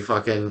 You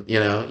fucking, you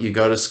know, you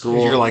go to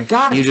school. You're like,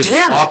 God, you just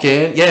damn walk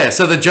in. Yeah.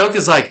 So the joke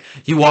is like,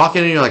 you walk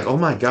in and you're like, oh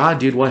my God,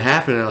 dude, what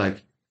happened? And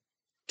like,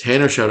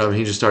 Tanner showed up and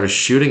he just started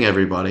shooting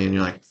everybody. And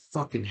you're like,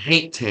 fucking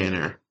hate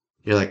Tanner.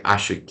 You're like, I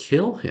should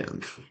kill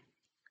him.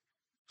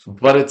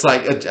 But it's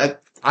like,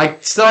 I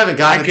still haven't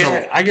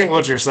gotten I get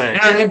what you're saying.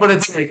 You know what I mean? But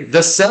it's like,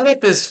 the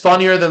setup is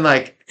funnier than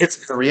like,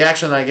 it's the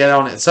reaction I get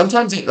on it.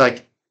 Sometimes it,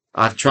 like,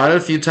 I've tried it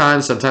a few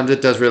times. Sometimes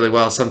it does really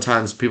well.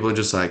 Sometimes people are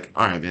just like,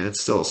 all right, man,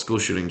 it's still a school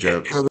shooting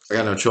joke. I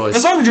got no choice.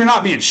 As long as you're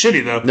not being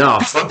shitty, though. No.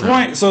 The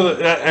point,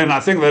 and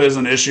I think that is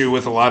an issue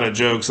with a lot of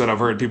jokes that I've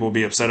heard people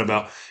be upset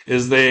about,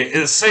 is it's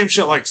the same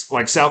shit like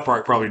South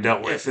Park probably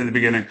dealt with in the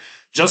beginning.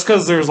 Just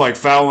because there's like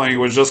foul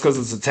language, just because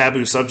it's a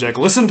taboo subject,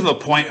 listen to the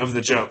point of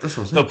the joke.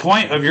 The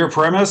point of your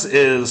premise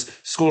is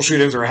school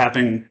shootings are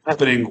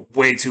happening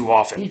way too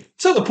often.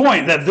 To the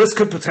point that this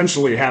could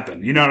potentially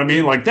happen. You know what I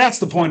mean? Like, that's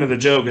the point of the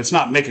joke. It's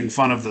not making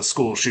fun of the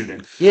school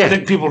shooting. Yeah. I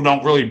think people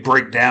don't really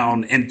break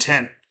down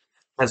intent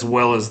as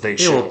well as they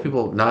should. Well,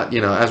 people not,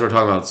 you know, as we're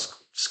talking about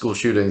school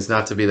shootings,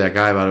 not to be that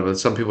guy about it, but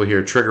some people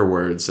hear trigger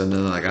words and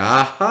then they're like,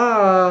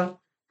 aha.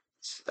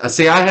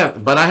 See, I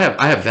have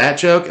that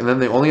joke, and then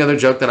the only other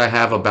joke that I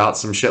have about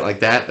some shit like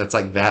that, that's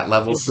like that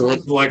level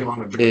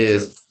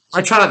is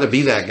I try not to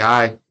be that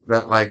guy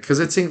that like,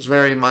 because it seems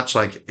very much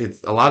like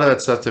it's a lot of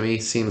that stuff to me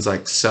seems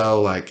like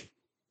so like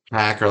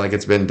hack or like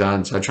it's been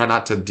done. So I try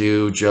not to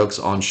do jokes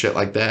on shit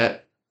like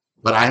that.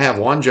 But I have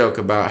one joke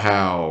about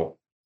how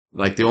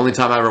like the only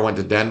time I ever went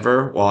to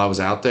Denver while I was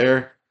out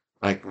there,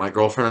 like my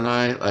girlfriend and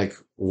I like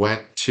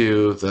went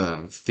to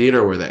the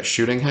theater where that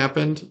shooting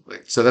happened.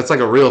 Like, so that's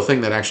like a real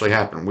thing that actually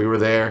happened. We were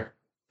there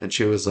and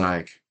she was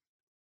like,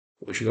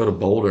 we should go to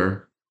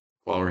Boulder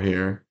while we're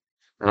here.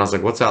 And I was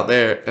like, what's out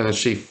there? And then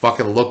she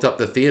fucking looked up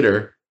the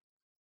theater,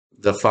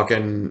 the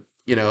fucking,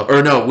 you know,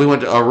 or no, we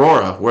went to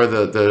Aurora where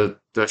the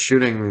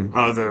shooting.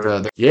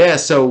 Oh, yeah.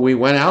 So we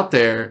went out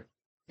there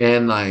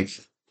and like,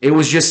 it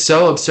was just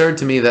so absurd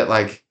to me that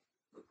like,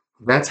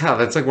 that's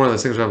like one of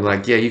those things where I'm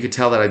like, yeah, you could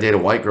tell that I date a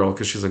white girl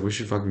because she's like, we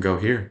should fucking go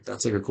here.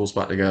 That's like a cool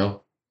spot to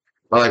go.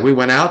 But like, we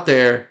went out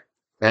there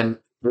and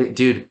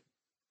dude,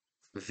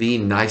 the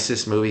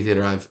nicest movie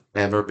theater I've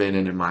ever been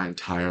in my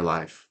entire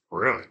life.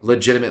 Really?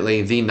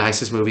 Legitimately, the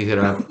nicest movie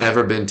theater I've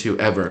ever been to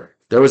ever.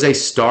 There was a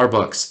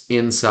Starbucks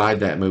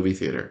inside that movie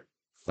theater.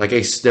 Like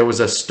there was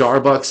a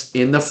Starbucks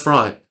in the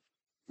front,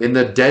 in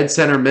the dead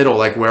center middle,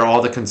 like where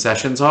all the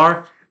concessions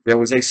are. There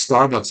was a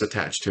Starbucks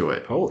attached to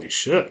it. Holy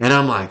shit. And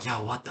I'm like,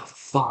 yo, what the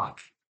fuck?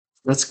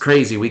 That's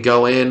crazy. We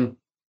go in.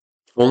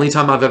 Only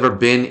time I've ever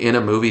been in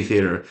a movie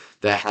theater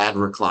that had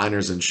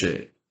recliners and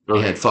shit.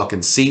 They had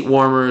fucking seat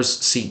warmers,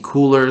 seat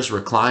coolers,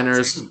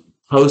 recliners,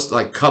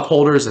 like cup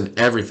holders and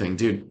everything,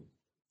 dude.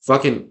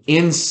 Fucking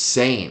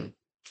insane.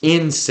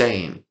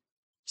 Insane.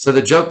 So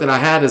the joke that I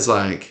had is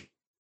like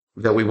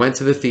that we went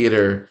to the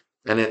theater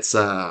and it's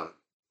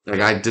like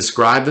I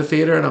described the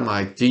theater and I'm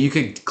like, dude, you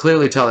could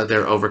clearly tell that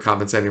they're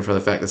overcompensating for the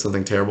fact that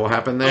something terrible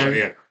happened there. Oh,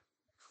 yeah.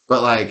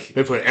 But like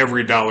they put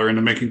every dollar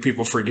into making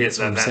people forget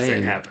that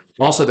thing happened.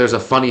 Also, there's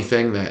a funny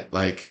thing that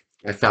like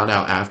I found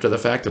out after the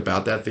fact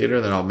about that theater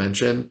that I'll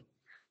mention.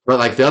 But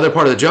like the other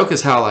part of the joke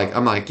is how like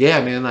I'm like,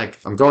 yeah, man, like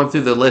I'm going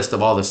through the list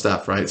of all this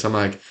stuff, right? So I'm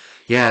like,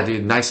 yeah,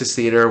 dude, nicest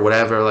theater,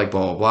 whatever, like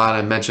blah blah blah. And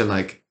I mentioned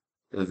like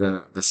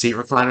the seat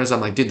recliners. I'm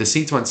like, dude, the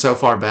seats went so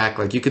far back,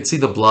 like you could see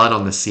the blood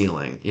on the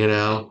ceiling, you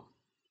know?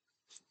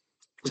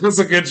 It's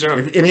a good joke.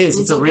 It is.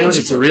 It's a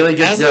really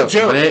good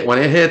joke. When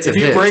it hits, if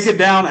you break it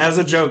down as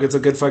a joke, it's a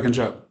good fucking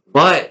joke.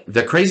 But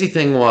the crazy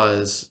thing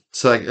was,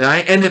 so like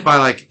I end it by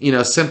like, you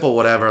know, simple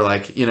whatever,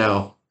 like, you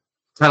know,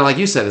 kind of like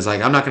you said, is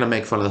like I'm not going to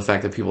make fun of the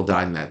fact that people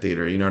died in that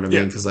theater. You know what I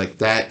mean? Because like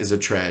that is a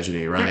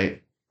tragedy, right? Yeah.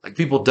 Like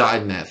people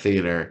died in that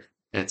theater.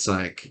 It's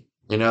like,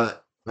 you know,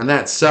 and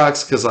that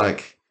sucks because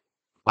like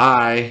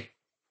I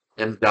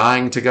am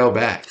dying to go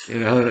back. You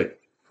know.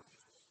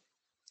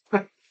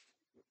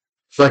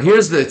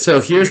 Here's the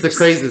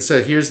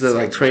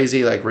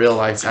crazy like real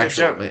life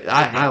actual.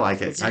 I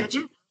like it.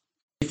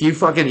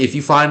 If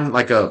you find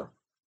like a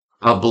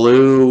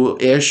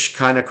blue-ish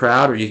kind of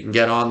crowd, or you can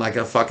get on like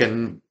a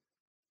fucking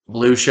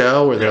blue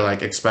show where they're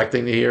like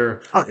expecting to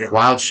hear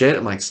wild shit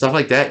and like stuff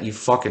like that, you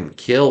fucking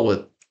kill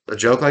with a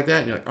joke like that,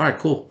 and you're like, all right,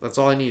 cool, that's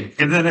all I need.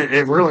 And then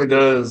it really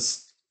does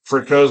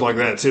for shows like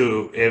that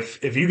too.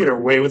 If you get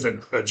away with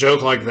a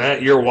joke like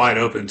that, you're wide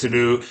open to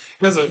do,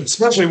 because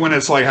especially when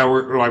it's like how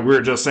we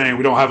were just saying,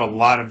 we don't have a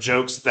lot of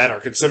jokes that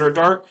are considered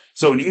dark.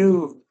 So when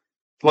you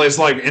Well, it's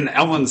like in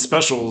Ellen's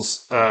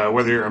specials,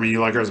 whether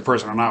you like her as a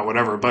person or not,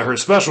 whatever. But her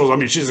specials, I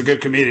mean, she's a good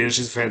comedian.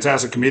 She's a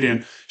fantastic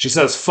comedian. She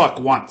says "fuck"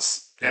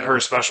 once in her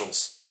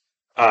specials,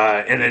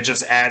 and it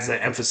just adds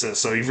that emphasis.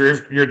 So if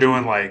you're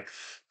doing like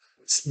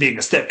being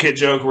a stepkid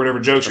joke or whatever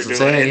jokes you're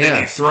doing, and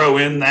then you throw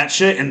in that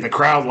shit, and the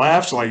crowd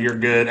laughs, like you're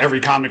good. Every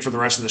comic for the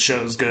rest of the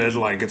show is good.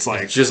 Like it's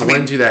like just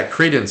lends you that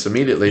credence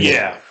immediately.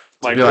 Yeah,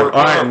 like all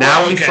right,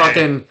 now we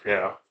fucking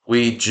yeah.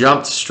 We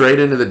jumped straight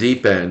into the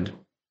deep end.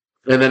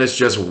 And then it's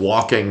just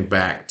walking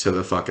back to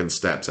the fucking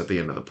steps at the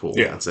end of the pool.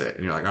 Yeah. That's it.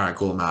 And you're like, all right,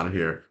 cool, I'm out of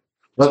here.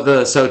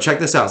 But so check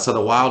this out. So the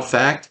wild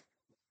fact,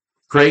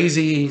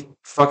 crazy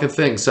fucking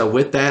thing. So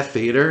with that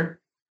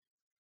theater,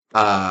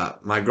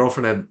 my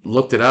girlfriend had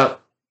looked it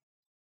up.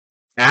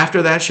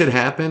 After that shit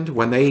happened,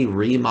 when they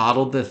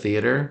remodeled the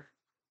theater,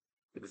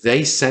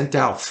 they sent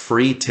out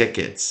free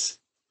tickets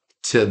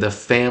to the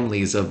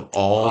families of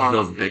all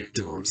the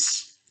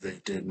victims.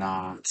 They did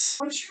not.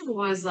 I'm sure it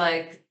was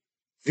like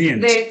The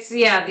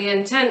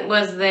intent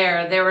was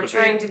there. They were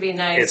trying to be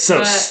nice. It's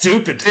so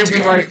stupid to be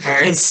like,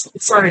 it's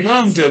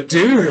young to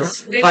do.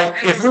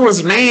 Like, if it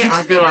was me,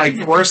 I'd be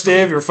like, worst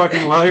day of your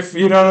fucking life.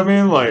 You know what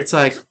I mean? Like, It's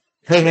like,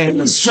 hey, man,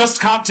 it's just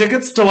comp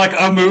tickets to like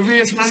a movie.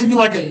 It's not even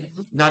like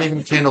not even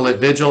candlelit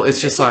vigil. It's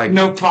just like,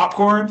 no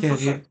popcorn. yeah,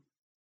 dude.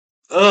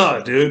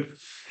 Ugh, dude.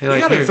 Hey, You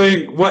like, gotta here.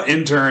 think what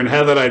intern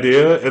had that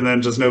idea and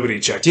then just nobody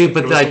checked. Dude, it.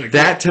 but It was like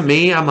that to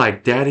me, I'm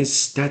like,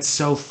 that's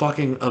so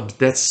fucking,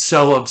 that's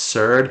so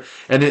absurd,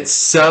 and it's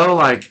so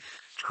like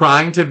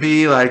trying to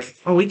be like,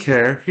 oh, we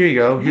care. Here you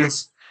go.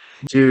 Here's,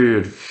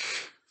 dude.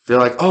 They're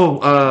like,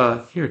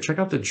 oh, here, check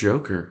out the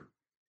Joker.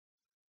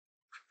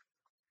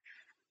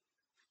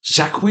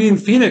 Joaquin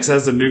Phoenix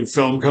has a new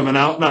film coming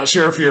out. Not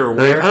sure if you're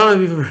Like, aware. I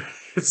don't even.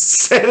 It's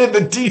set in the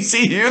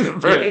DC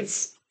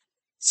universe.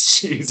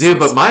 Jesus. Dude,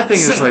 but my thing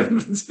is like,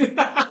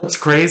 what's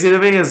crazy to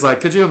me is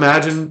like, could you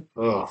imagine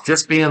Ugh.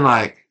 just being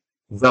like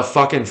the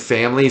fucking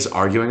families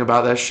arguing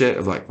about that shit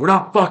of like, we're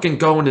not fucking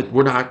going to,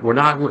 we're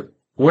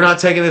not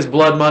taking this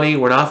blood money.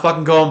 We're not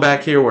fucking going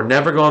back here. We're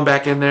never going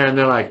back in there. And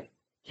they're like,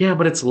 yeah,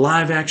 but it's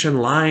live action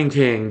Lion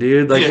King,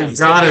 dude. Like, Yeah, we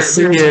gotta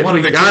see it. one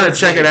of We the gotta kids,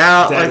 check it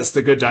out. That Like, is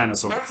the good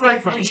dinosaur. it's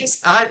like,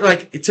 I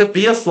like to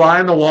be a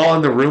fly on the wall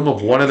in the room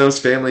of one of those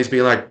families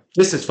being like,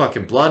 this is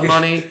fucking blood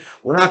money.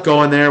 We're not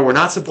going there. We're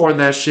not supporting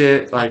that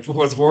shit. Like,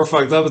 What's more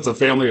fucked up? It's a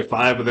family of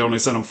 5, but they only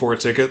sent them 4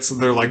 tickets,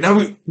 and they're like,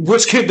 "No,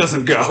 which kid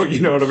doesn't go?"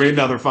 You know what I mean?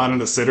 Now they're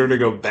finding a sitter to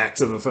go back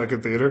to the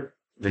fucking theater.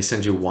 they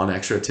send you one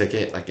extra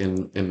ticket, like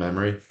in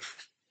memory.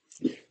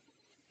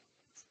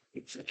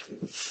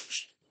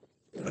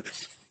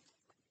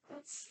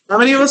 How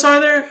many of us are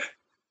there?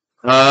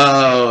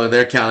 Oh,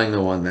 they're counting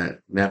the one that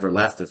never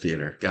left the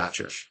theater.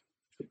 Gotcha.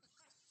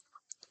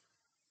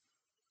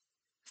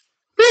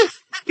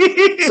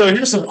 So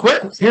here's some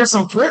quick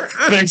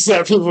things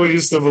that people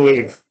used to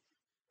believe.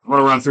 I'm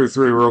gonna run through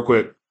 3 real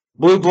quick.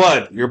 Blue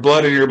blood. Your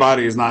blood in your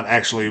body is not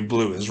actually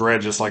blue. It's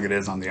red, just like it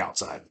is on the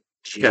outside.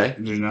 Okay.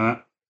 Did you know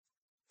that?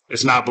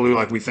 It's not blue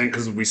like we think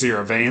because we see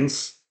our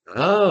veins.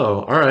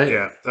 Oh, all right.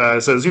 Yeah.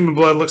 It says human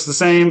blood looks the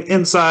same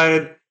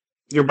inside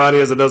your body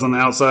as it does on the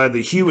outside.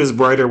 The hue is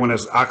brighter when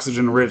it's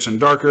oxygen rich and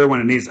darker when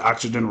it needs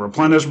oxygen to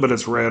replenish, but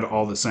it's red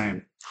all the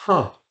same.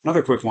 Huh.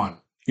 Another quick one.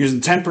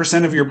 Using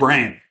 10% of your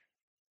brain.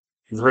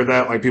 You've heard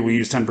that? Like people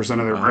use 10%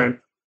 of their brain?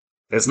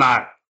 It's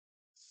not.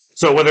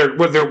 So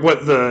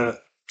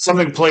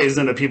something plays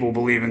into people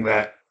believing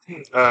that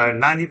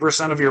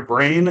 90% of your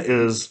brain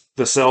is,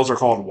 the cells are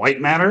called white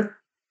matter.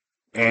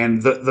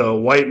 And the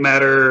white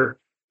matter,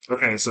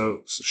 okay,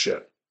 so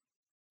shit.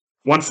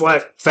 One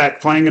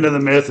fact playing into the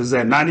myth is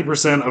that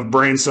 90% of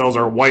brain cells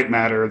are white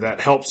matter that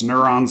helps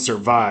neurons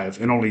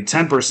survive, and only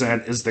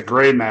 10% is the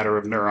gray matter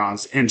of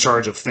neurons in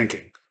charge of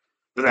thinking.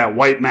 But that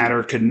white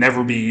matter could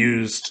never be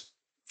used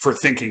for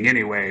thinking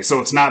anyway. So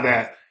it's not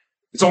that,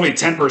 it's only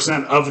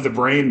 10% of the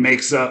brain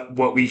makes up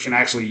what we can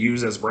actually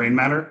use as brain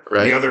matter.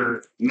 Right. The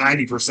other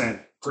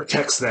 90%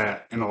 protects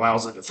that and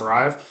allows it to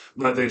thrive.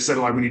 But they said,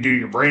 like, when you do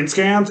your brain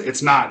scans,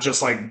 it's not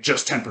just like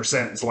just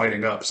 10% is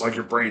lighting up. It's like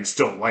your brain's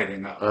still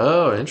lighting up.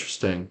 Oh,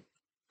 interesting.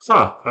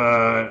 Huh.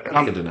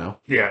 I'm Good to know.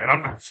 Yeah, and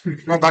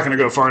I'm not going to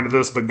go far into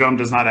this, but gum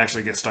does not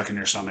actually get stuck in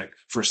your stomach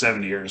for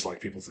 7 years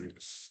like people think.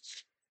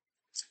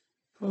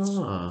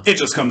 Oh. It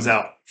just comes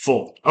out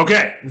full.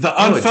 Okay, the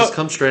Oh, it just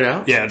comes straight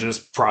out? yeah, it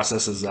just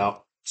processes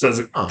out. Says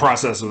it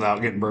processes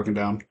without getting broken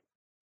down.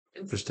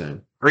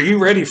 Interesting. Are you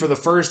ready for the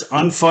first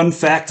unfun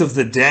fact of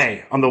the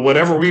day on the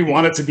Whatever We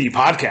Want It to Be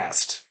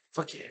podcast?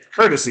 Fuck yeah.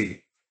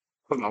 Courtesy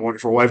of my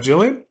wonderful wife,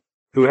 Jillian,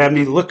 who had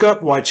me look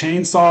up why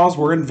chainsaws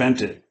were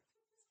invented.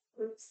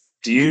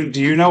 Do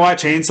you know why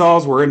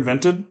chainsaws were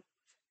invented?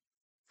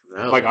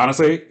 No. Like,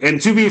 honestly?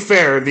 And to be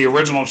fair, the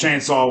original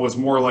chainsaw was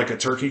more like a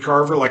turkey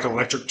carver, like an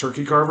electric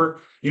turkey carver.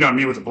 You know what I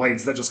mean? With the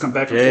blades that just come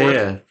back and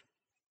forth.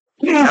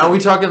 Yeah. Are we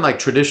talking like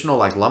traditional,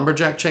 like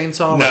lumberjack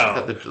chainsaw?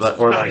 No.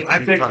 Or like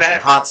I think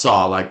that hot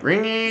saw, like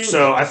ring.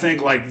 So I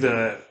think like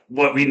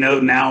what we know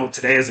now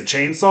today as a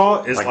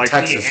chainsaw is Like like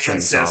Texas the chainsaw,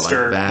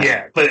 ancestor, like that.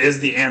 yeah, but is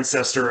the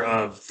ancestor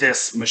of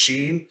this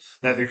machine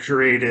that they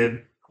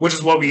created which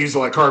is what we use to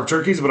like carve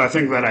turkeys. But I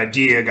think that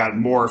idea got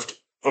morphed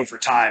over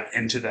time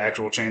into the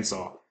actual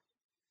chainsaw.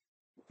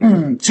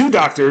 Two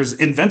doctors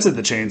invented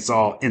the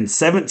chainsaw in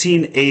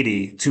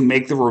 1780 to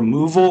make the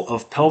removal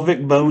of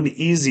pelvic bone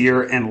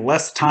easier and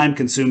less time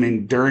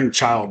consuming during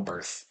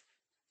childbirth.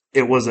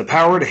 It was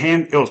powered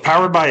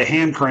by a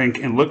hand crank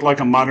and looked like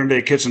a modern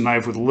day kitchen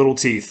knife with little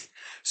teeth.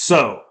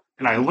 So,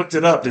 and I looked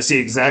it up to see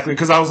exactly,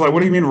 because I was like,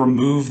 what do you mean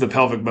remove the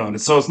pelvic bone?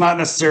 So it's not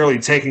necessarily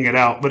taking it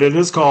out, but it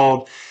is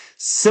called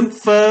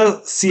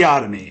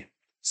symphysiotomy.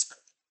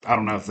 I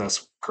don't know if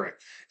that's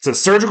correct. It's a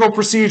surgical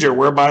procedure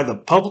whereby the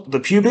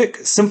pubic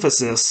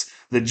symphysis,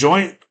 the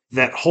joint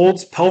that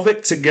holds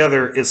pelvic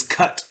together, is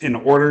cut in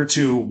order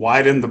to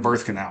widen the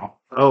birth canal.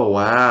 Oh,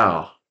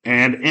 wow.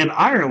 And in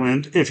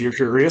Ireland, if you're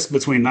curious,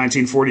 between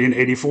 1940 and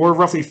 84,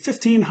 roughly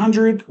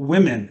 1,500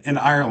 women in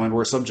Ireland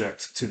were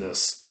subject to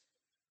this.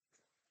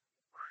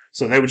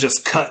 So they would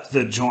just cut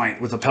the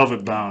joint with a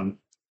pelvic bone.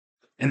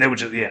 And they would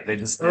just, they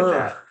just did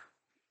that.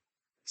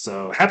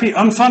 So happy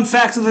unfun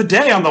fact of the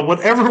day on the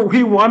whatever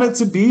we want it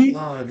to be.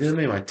 Oh, it just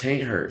made my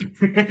taint hurt.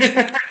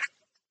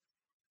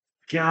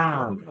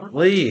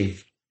 Golly.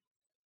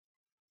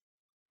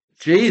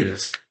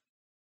 Jesus.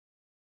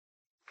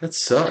 That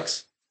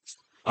sucks.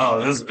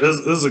 Oh, this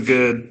is a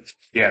good.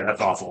 Yeah,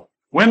 that's awful.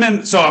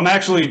 Women. So I'm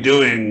actually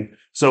doing.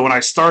 So when I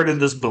started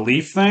this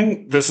belief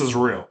thing, this is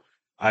real.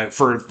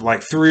 For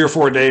like 3 or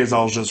 4 days,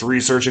 I was just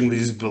researching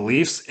these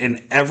beliefs,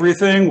 and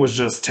everything was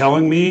just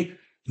telling me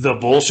the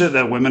bullshit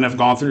that women have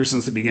gone through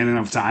since the beginning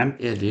of time.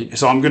 Yeah, dude.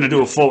 So I'm gonna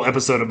do a full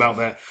episode about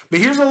that. But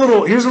here's a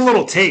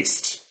little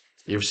taste.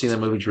 You ever seen that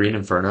movie Green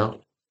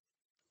Inferno?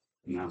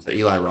 No. The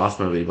Eli Roth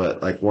movie,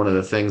 but like one of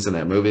the things in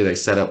that movie they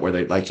set up where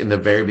they like in the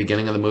very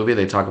beginning of the movie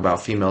they talk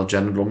about female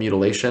genital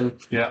mutilation.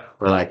 Yeah.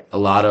 Where like a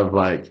lot of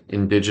like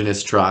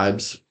indigenous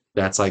tribes,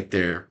 that's like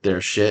their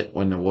shit.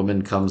 When a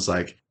woman comes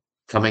like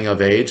coming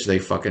of age, they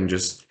fucking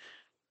just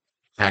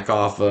hack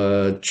off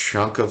a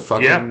chunk of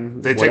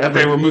fucking they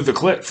remove the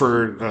clit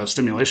for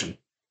stimulation,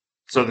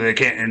 so that they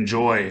can't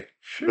enjoy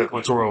the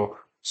clitoral.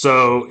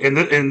 So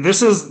and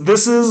this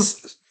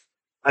is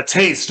a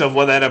taste of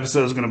what that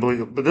episode is going to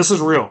believe, but this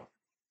is real.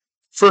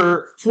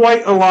 For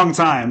quite a long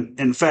time,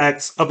 in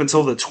fact, up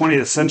until the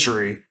 20th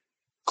century,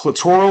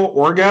 clitoral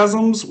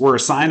orgasms were a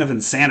sign of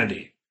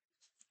insanity.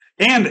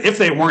 And if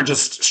they weren't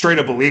just straight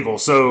up illegal.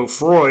 So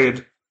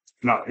Freud,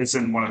 no, it's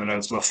in one of the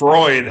notes, but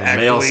Freud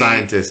actually... Male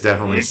scientists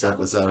definitely set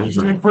this up.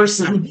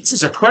 This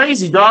is a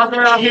crazy dog.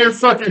 They're out here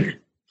fucking...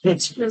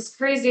 It's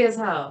crazy as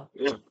hell.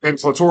 And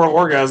clitoral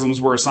orgasms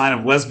were a sign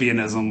of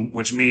lesbianism,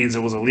 which means it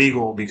was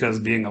illegal because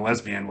being a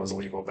lesbian was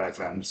illegal back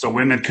then. So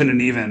women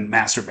couldn't even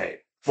masturbate.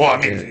 Well,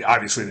 I mean,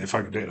 obviously they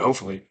fucking did.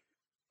 Hopefully.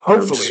 A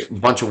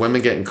bunch of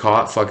women getting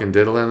caught fucking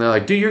diddling. They're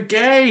like, dude, you're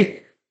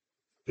gay.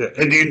 Yeah.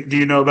 And do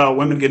you know about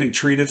women getting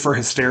treated for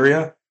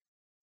hysteria?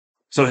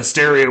 So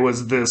hysteria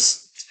was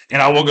this,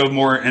 and I will go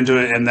more into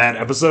it in that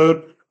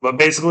episode. But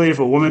basically, if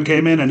a woman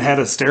came in and had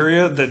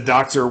hysteria, the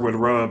doctor would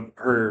rub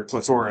her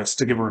clitoris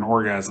to give her an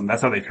orgasm.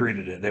 That's how they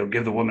treated it. They would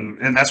give the woman,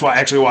 and that's why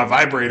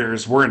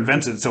vibrators were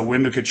invented, so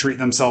women could treat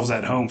themselves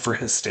at home for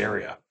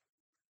hysteria.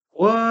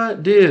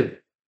 What, dude?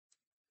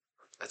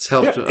 That's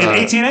helped. Yeah, in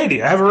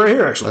 1880, I have it right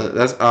here. Actually,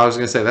 I was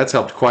gonna say that's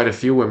helped quite a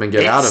few women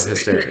get out of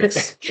hysteria.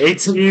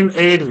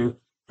 1880,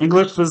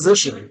 English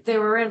physician. They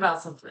were right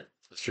about something.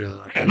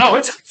 No,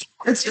 it's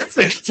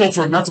helpful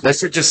for mental. That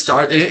should just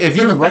start. If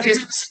you look at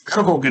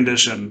medical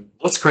condition.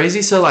 What's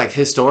crazy? So, like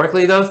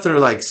historically, though, through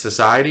like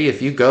society,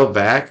 if you go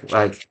back,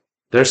 like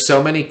there's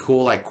so many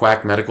cool like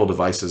quack medical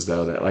devices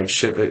though that like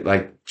shit that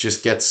like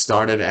just gets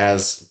started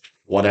as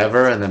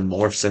whatever and then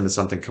morphs into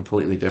something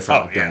completely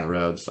different down the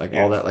road. Like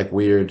all that like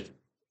weird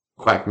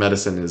quack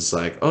medicine is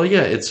like, oh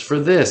yeah, it's for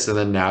this, and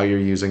then now you're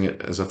using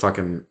it as a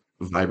fucking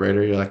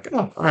vibrator. You're like,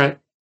 oh, all right,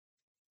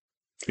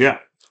 yeah.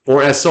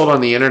 Or as sold on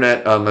the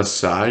internet, a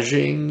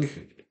massaging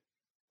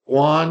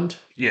wand.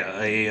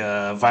 Yeah,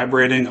 a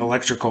vibrating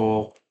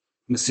electrical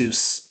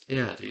masseuse.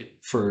 Yeah, dude.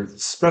 For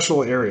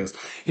special areas.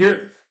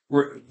 Here,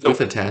 with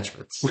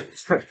attachments.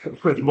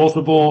 With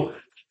multiple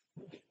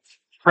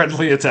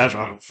friendly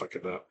attachments. Oh, fuck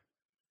it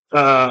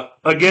up.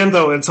 Again,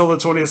 though, until the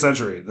 20th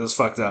century, this is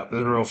fucked up. This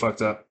is real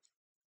fucked up.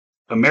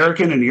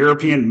 American and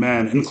European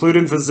men,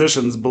 including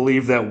physicians,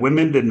 believed that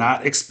women did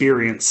not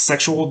experience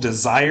sexual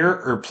desire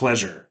or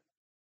pleasure.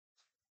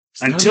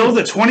 Until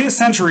the 20th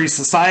century,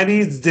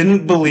 societies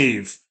didn't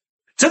believe.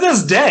 To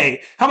this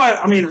day,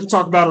 we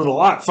talk about it a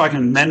lot,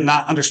 fucking men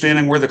not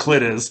understanding where the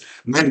clit is,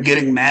 men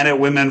getting mad at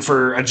women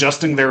for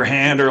adjusting their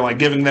hand or like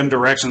giving them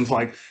directions.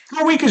 Like,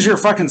 how weak is your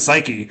fucking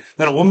psyche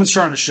that a woman's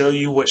trying to show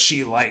you what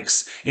she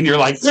likes and you're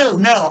like,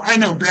 no, I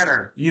know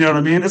better. You know what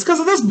I mean? It's because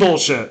of this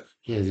bullshit.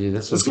 Yeah, dude,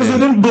 it's because they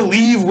didn't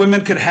believe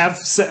women could have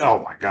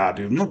oh my god,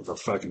 dude, not the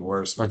fucking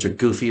worst. Bunch of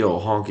goofy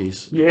old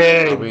honkies.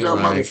 Yeah,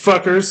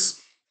 motherfuckers.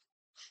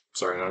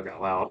 Sorry, that got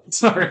loud.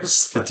 Sorry.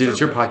 Dude, it's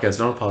your podcast.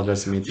 Don't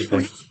apologize to me.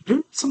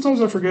 Sometimes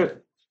I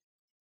forget.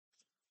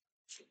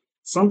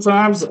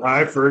 Sometimes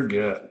I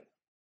forget.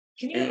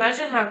 Can you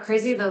imagine how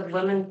crazy those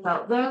women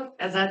felt, though,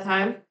 at that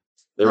time?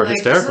 They were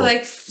hysterical.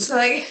 So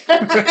like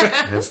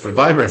That's the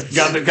vibrant.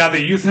 Got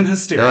the youth in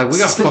hysterics. They're like, we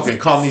got to fucking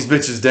calm these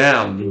bitches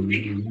down.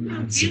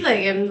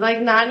 feeling and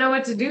like not know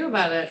what to do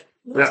about it.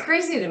 That's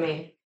crazy to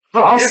me.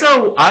 But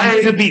also,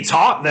 I could be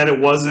taught that it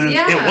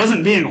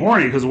wasn't being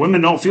horny because women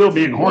don't feel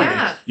being horny.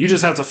 Yeah. You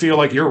just have to feel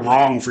like you're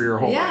wrong for your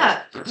whole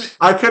life.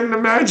 I couldn't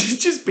imagine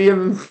just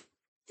being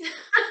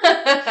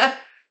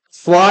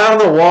fly on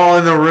the wall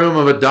in the room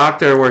of a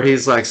doctor where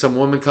he's like, some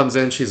woman comes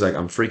in, she's like,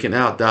 I'm freaking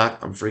out, doc.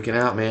 I'm freaking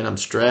out, man. I'm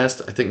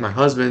stressed. I think my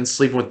husband's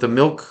sleeping with the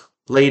milk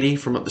lady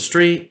from up the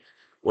street,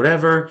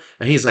 whatever.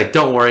 And he's like,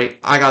 don't worry,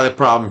 I got a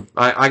problem.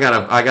 I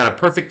got a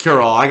perfect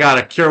cure all. I got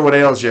to cure what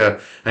ails you.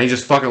 And he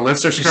just fucking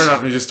lifts her skirt up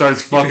and he just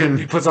starts fucking.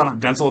 He puts on a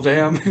dental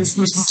dam.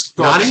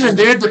 Not even,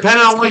 dude.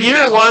 Depending on what year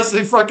it was,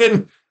 they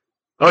fucking.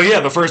 Oh yeah,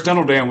 the first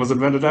dental dam was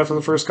invented after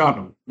the first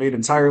condom, made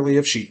entirely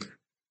of sheep.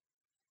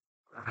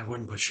 I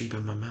wouldn't put sheep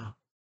in my mouth.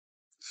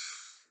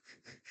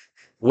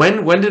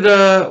 When did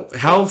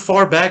how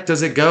far back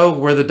does it go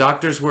where the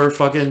doctors were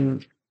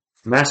fucking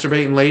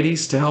masturbating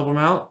ladies to help them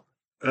out?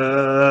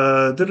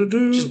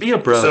 Just be a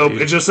bro. So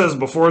dude. it just says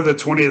before the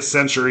 20th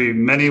century,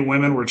 many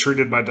women were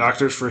treated by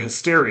doctors for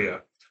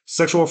hysteria,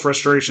 sexual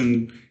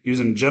frustration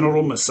using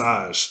genital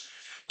massage.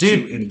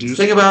 Dude,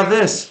 think about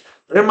this.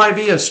 There might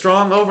be a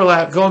strong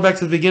overlap. Going back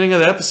to the beginning of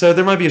the episode,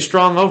 there might be a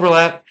strong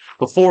overlap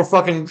before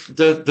fucking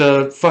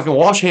the fucking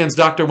wash hands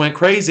doctor went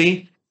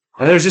crazy.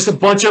 And there's just a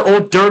bunch of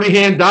old dirty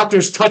hand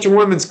doctors touching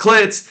women's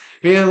clits,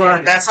 being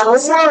like, that's how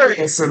it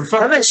works. And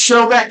they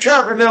show back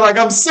up and they're like,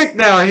 I'm sick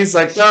now. And he's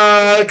like,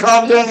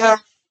 calm down.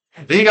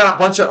 Then you got a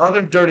bunch of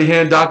other dirty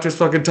hand doctors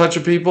fucking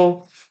touching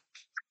people.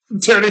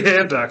 Dirty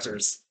hand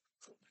doctors.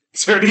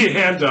 Dirty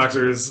hand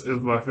doctors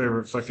is my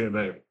favorite fucking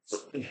name.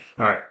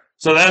 All right.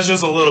 So that's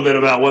just a little bit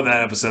about what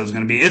that episode is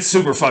going to be. It's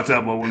super fucked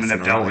up what women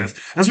have dealt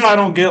with. That's why I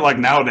don't get like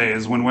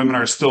nowadays when women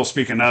are still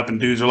speaking up and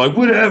dudes are like,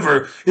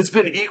 whatever, it's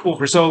been equal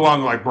for so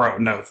long. Like, bro,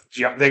 no,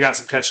 they got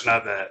some catching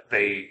up that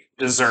they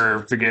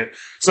deserve to get.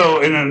 So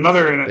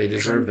they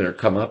deserve their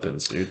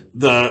comeuppance, dude.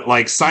 The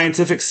like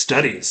scientific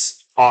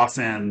studies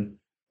often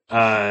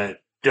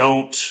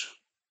don't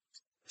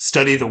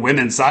study the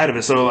women's side of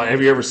it. So like,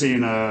 have you ever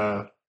seen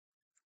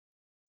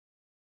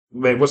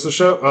what's the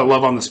show?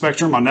 Love on the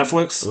Spectrum on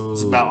Netflix. Ooh.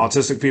 It's about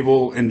autistic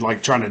people and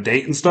like trying to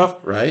date and stuff.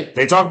 Right.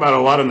 They talk about it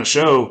a lot in the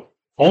show.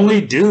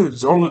 Only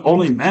dudes,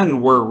 only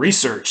men were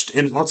researched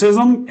in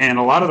autism, and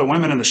a lot of the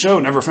women in the show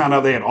never found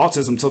out they had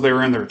autism until they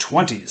were in their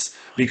 20s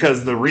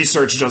because the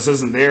research just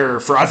isn't there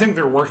for. I think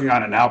they're working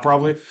on it now,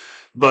 probably,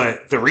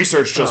 but the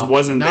research just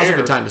wasn't there. Now's a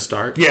good time to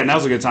start. Yeah,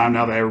 now's a good time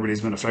now that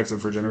everybody's been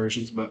affected for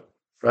generations. But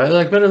right,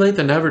 like better late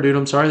than never, dude.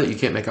 I'm sorry that you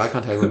can't make eye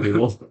contact with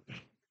people.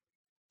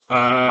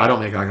 I don't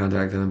make eye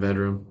contact in the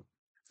bedroom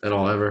at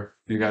all, ever.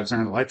 You gotta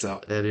turn the lights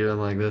out. Yeah, dude, I'm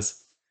like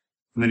this.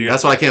 And then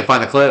that's why I can't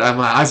find the clit.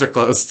 My eyes are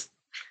closed.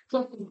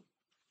 You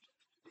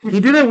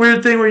do that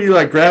weird thing where you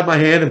like grab my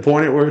hand and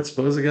point it where it's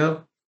supposed to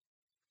go?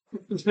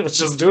 Let's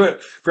just do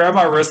it. Grab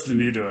my wrist and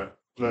you do it.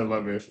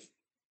 Let me.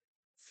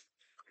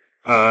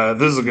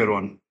 This is a good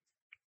one.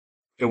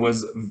 It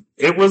was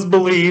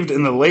believed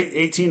in the late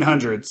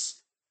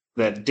 1800s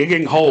that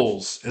digging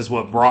holes is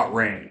what brought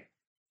rain.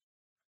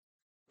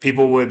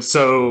 People would,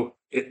 the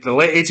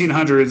late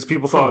 1800s,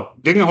 people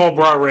thought digging a hole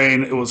brought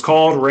rain. It was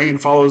called rain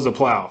follows the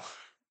plow.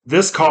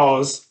 This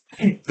was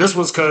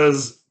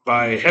because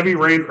by heavy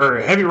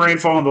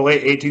rainfall in the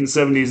late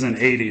 1870s and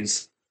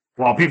 80s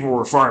while people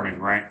were farming,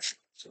 right?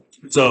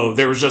 So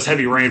there was just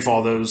heavy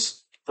rainfall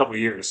those couple of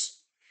years.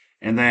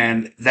 And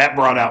then that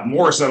brought out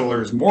more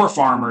settlers, more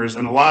farmers,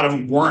 and a lot of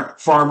them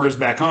weren't farmers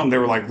back home. They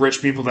were like rich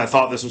people that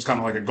thought this was kind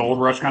of like a gold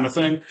rush kind of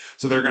thing.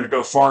 So they're going to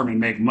go farm and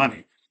make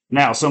money.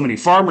 Now, so many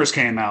farmers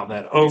came out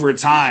that over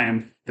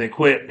time, they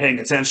quit paying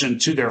attention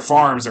to their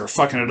farms. They were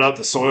fucking it up.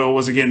 The soil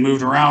was again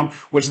moved around,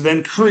 which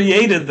then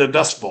created the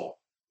Dust Bowl.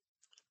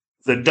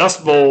 The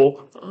Dust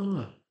Bowl,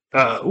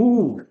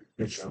 the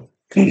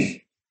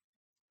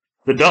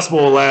Dust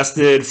Bowl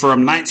lasted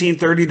from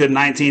 1930 to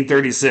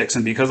 1936.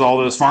 And because all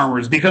those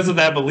farmers, because of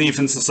that belief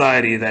in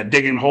society that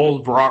digging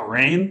holes brought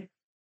rain,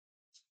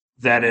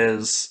 that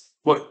is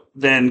what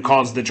then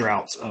caused the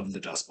droughts of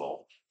the Dust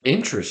Bowl.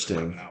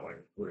 Interesting.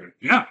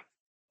 Yeah,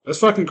 that's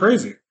fucking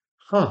crazy.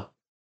 Huh.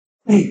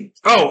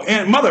 Oh,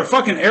 and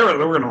motherfucking we're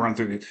going to run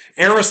through these.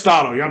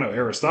 Aristotle. Y'all know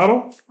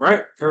Aristotle,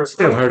 right?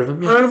 Aristotle. I've heard of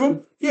him. Yeah. Heard of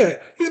him? Yeah.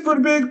 He's a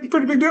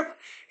pretty big deal.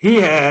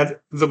 He had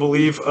the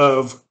belief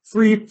of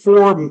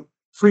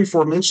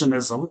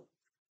freeformationism,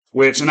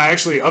 which, and I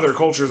actually, other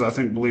cultures, I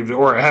think, believed it,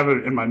 or I have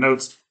it in my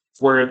notes,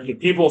 where the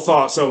people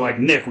thought, so like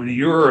Nick, when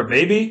you were a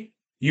baby,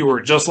 you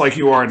were just like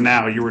you are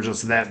now. You were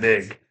just that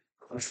big.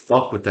 I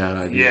fuck with that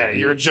idea.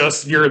 Yeah,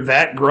 you're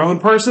that grown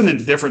person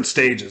in different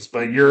stages,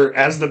 but you're,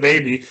 as the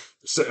baby,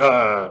 is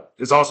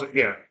also,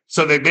 yeah.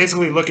 So they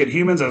basically look at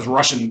humans as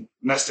Russian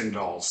nesting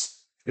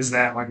dolls. Is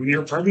that like when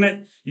you're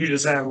pregnant, you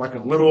just have like a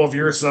little of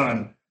your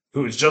son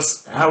who is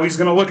just how he's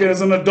going to look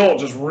as an adult,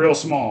 just real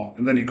small.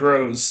 And then he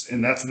grows,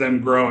 and that's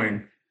them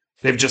growing.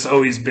 They've just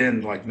always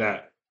been like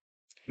that.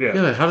 Yeah.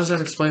 Yeah, how does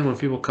that explain when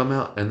people come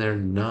out and they're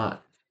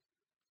not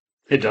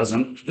It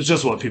doesn't. It's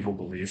just what people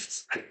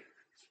believe.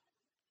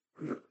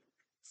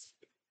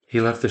 He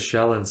left the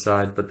shell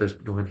inside, but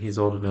when he's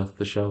old enough,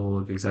 the shell will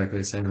look exactly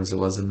the same as it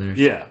was in there.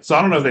 Yeah. So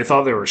I don't know if they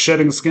thought they were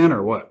shedding skin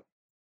or what.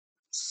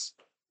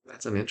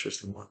 That's an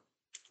interesting one.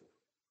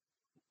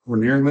 We're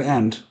nearing the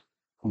end.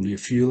 Only a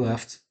few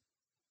left.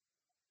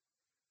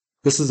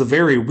 This is a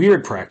very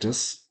weird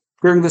practice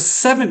during the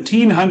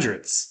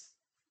 1700s.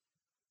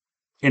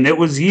 And it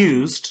was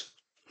used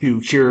to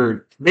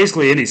cure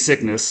basically any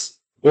sickness,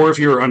 or if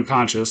you were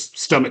unconscious,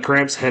 stomach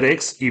cramps,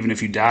 headaches, even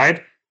if you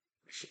died.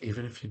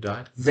 Even if you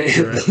died?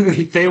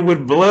 They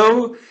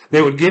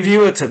would give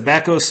you a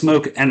tobacco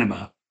smoke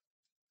enema.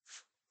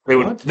 They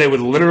would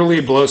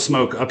literally blow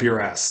smoke up your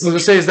ass. I was gonna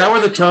say, is that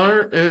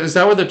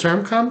where the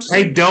term comes?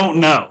 I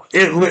don't know.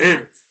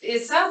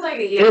 It sounds like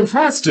It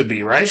has to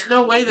be, right? There's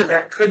no way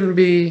that couldn't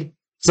be.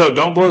 So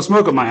don't blow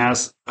smoke up my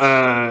ass.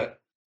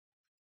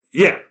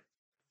 Yeah.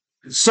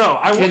 So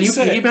Can you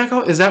piggyback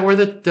on? Is that where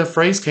the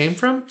phrase came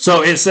from?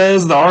 So it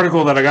says, the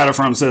article that I got it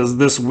from says,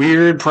 this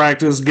weird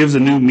practice gives a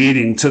new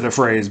meaning to the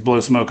phrase blow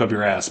smoke up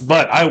your ass.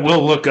 But I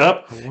will look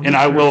up and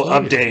I will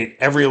update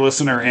every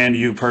listener and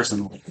you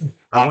personally.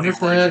 I wonder if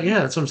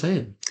that's what I'm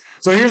saying.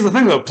 So here's the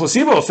thing though,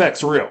 placebo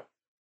effect's real.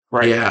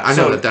 Right. Yeah, I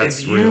know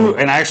that's real.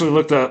 And I actually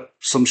looked up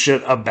some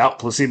shit about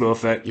placebo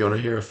effect. You want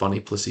to hear a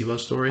funny placebo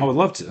story? I would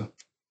love to.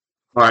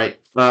 All right.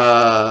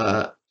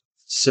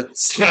 So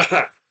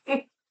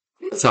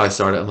that's how I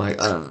started. I'm like,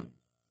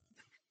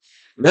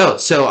 no.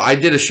 So I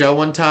did a show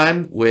one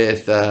time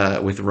with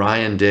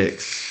Ryan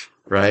Dix,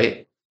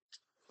 right?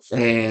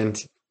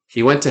 And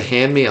he went to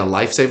hand me a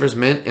Lifesavers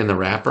mint in the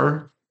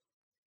wrapper,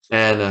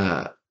 and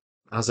I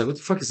was like, "What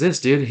the fuck is this,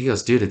 dude?" He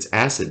goes, "Dude, it's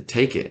acid.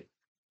 Take it."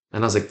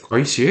 And I was like, "Are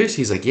you serious?"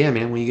 He's like, "Yeah,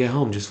 man. When you get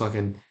home, just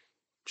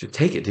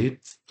take it, dude.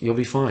 You'll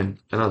be fine."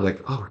 And I was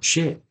like, "Oh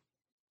shit."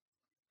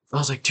 I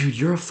was like, "Dude,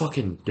 you're a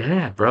fucking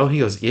dad, bro." He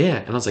goes, "Yeah."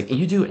 And I was like,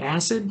 "You do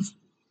acid?"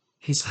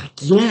 He's like,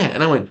 "Yeah."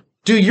 And I went,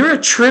 "Dude, you're a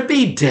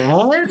trippy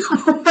dad?"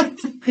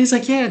 He's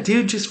like, "Yeah,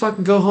 dude, just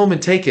fucking go home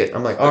and take it."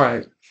 I'm like, "All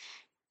right."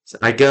 So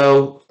I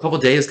go, a couple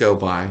days go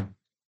by.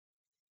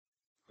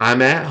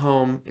 I'm at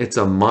home. It's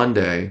a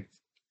Monday.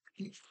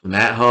 I'm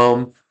at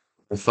home.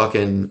 I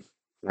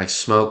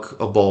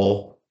smoke a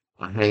bowl.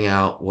 I hang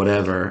out,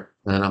 whatever.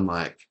 And then I'm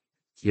like,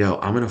 yo,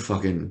 I'm going to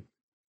fucking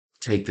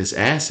take this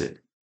acid.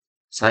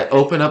 So I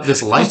open up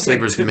this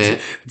Lifesavers mint.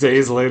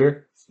 Days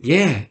later.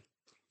 Yeah.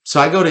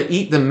 So I go to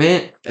eat the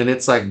mint, and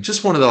it's like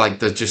just one of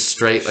the just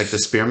straight the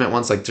spearmint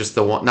ones, like just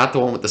the one, not the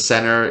one with the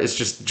center. It's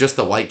just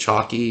the white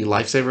chalky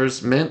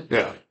Lifesavers mint.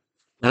 Yeah.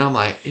 And I'm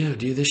like, ew,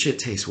 dude, this shit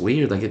tastes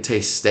weird. Like it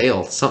tastes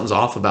stale. Something's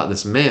off about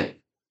this mint.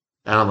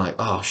 And I'm like,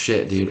 oh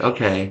shit, dude.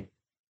 Okay.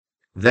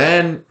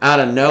 Then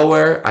out of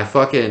nowhere, I'm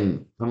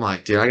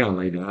like, dude, I gotta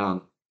lay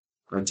down.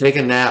 I take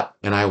a nap,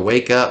 and I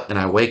wake up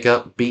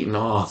beaten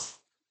off.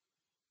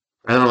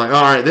 And then I'm like,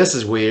 all right, this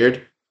is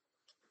weird.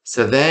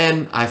 So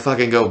then I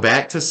fucking go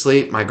back to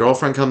sleep. My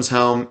girlfriend comes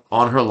home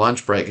on her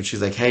lunch break, and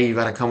she's like, hey, you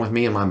gotta come with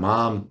me and my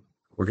mom.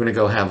 We're gonna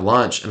go have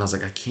lunch. And I was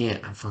like, I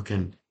can't.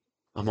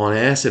 I'm on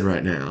acid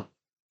right now.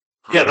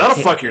 Yeah,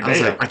 that'll fuck your I was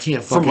day like, up, I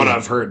can't from what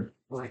I've heard.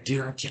 I'm like,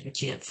 dude, I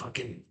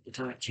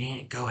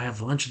can't go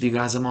have lunch with you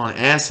guys. I'm on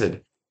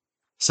acid.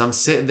 So I'm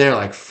sitting there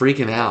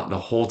freaking out the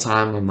whole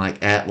time. I'm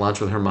at lunch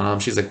with her mom.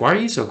 She's like, why are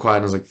you so quiet?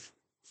 And I was like,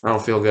 I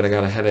don't feel good. I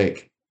got a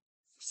headache.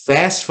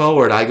 Fast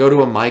forward, I go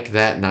to a mic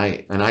that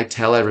night, and I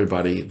tell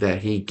everybody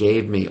that he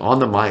gave me, on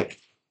the mic,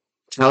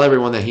 tell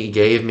everyone that he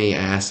gave me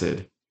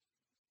acid.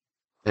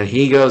 And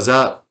he goes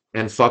up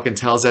and fucking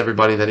tells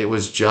everybody that it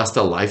was just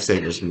a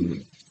Lifesavers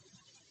mint.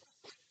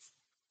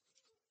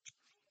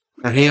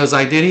 And he was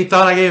like, dude, he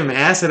thought I gave him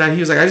acid. And he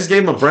was like, I just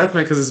gave him a breath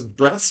mint because his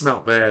breath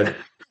smelled bad.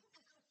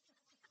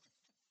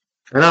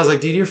 And I was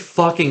like, dude, you're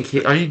fucking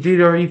kidding. Are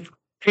you?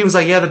 He was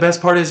like, yeah, the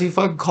best part is he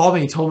fucking called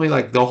me. He told me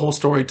the whole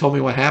story, told me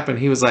what happened.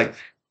 He was like,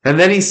 and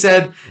then he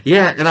said,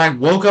 yeah, and I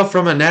woke up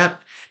from a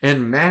nap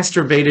and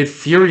masturbated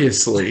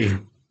furiously.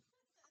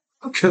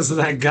 Because of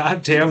that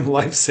goddamn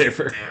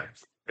Lifesaver.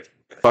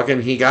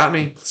 Fucking, he got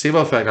me. Placebo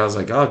effect. I was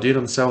like, oh, dude,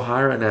 I'm so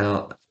high right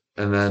now.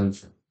 And then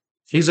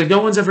he's like,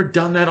 no one's ever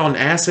done that on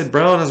acid,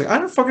 bro. And I was like, I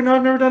don't fucking know.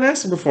 I've never done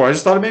acid before. I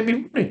just thought it made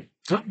me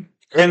horny.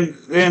 And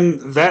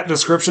that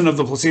description of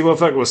the placebo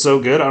effect was so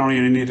good, I don't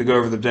even need to go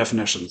over the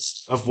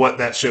definitions of what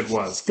that shit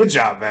was. Good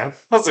job, man.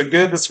 That's a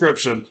good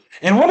description.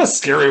 And what a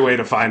scary way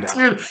to find out.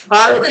 Dude,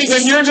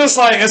 And you're just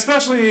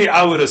especially,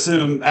 I would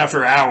assume,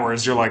 after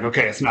hours, you're like,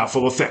 okay, it's not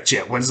full effect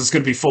yet. When's this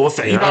going to be full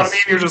effect? You know what I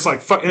mean? You're just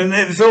like, fuck. And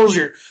it feels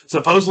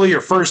supposedly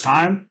your first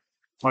time.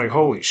 Like,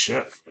 holy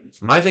shit.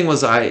 My thing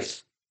was,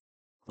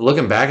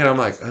 looking back at it, I'm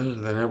like, oh,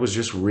 then it was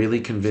just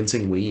really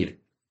convincing weed.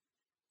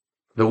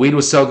 The weed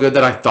was so good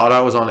that I thought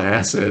I was on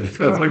acid. That's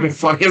the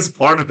funniest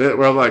part of it,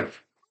 where I'm like,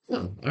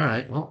 oh, all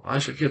right, well, I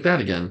should get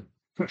that again.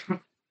 All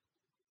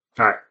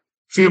right, a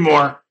few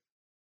more,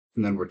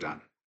 and then we're done.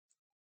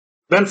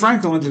 Ben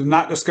Franklin did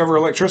not discover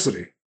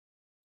electricity.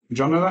 Did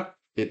y'all know that?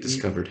 It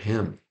discovered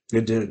him.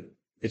 It did.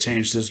 It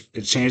changed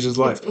his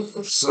life.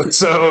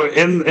 So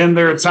in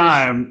their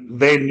time,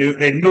 they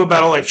knew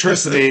about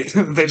electricity.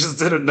 They just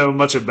didn't know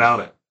much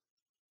about it.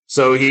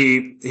 So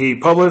he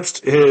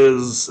published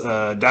his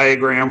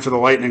diagram for the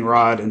lightning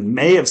rod in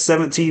May of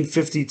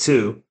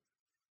 1752,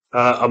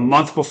 a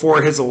month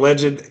before his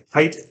alleged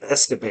kite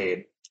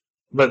escapade.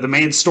 But the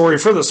main story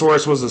for the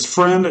source was his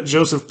friend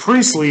Joseph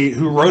Priestley,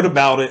 who wrote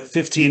about it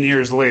 15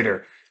 years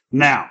later.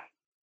 Now,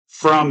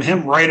 from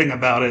him writing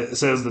about it, it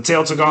says the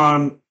tale took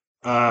on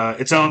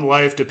its own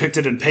life,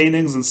 depicted in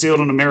paintings and sealed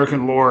in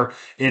American lore.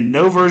 In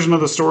no version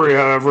of the story,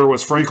 however,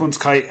 was Franklin's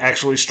kite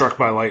actually struck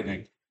by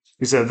lightning.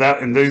 He said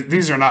that, and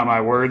these are not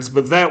my words,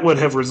 but that would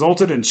have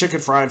resulted in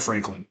chicken fried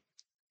Franklin,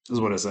 is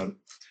what it said.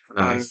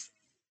 Nice.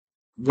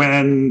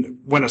 When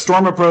a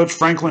storm approached,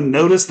 Franklin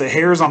noticed the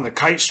hairs on the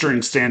kite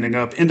string standing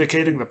up,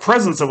 indicating the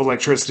presence of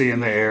electricity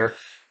in the air.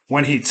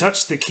 When he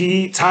touched the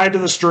key tied to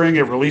the string,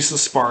 it released a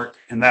spark,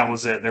 and that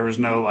was it. There was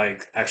no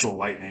actual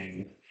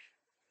lightning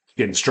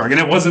getting struck, and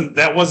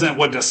that wasn't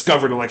what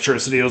discovered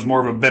electricity. It was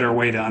more of a better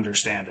way to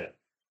understand it.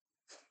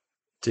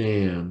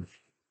 Damn.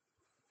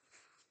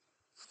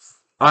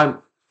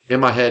 I'm in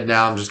my head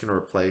now. I'm just gonna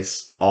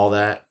replace all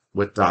that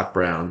with Doc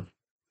Brown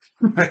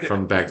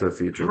from Back to the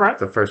Future. Right.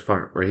 The first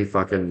part where he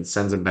fucking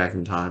sends him back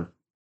in time.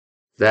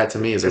 That to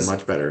me is a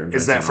much better.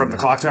 Is that from the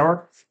clock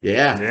tower?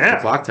 Yeah, Yeah.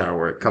 the clock tower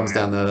where it comes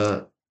down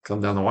the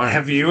wire.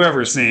 Have you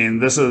ever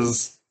seen? Have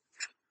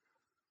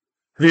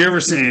you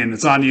ever seen?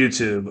 It's on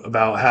YouTube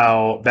about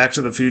how Back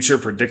to the Future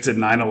predicted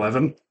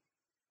 9/11.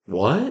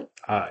 What?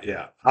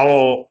 Yeah.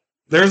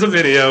 There's a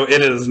video.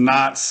 It is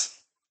not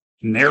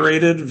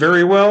narrated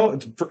very well.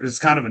 It's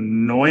kind of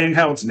annoying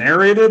how it's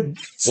narrated.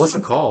 What's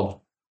it called?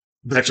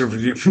 Back to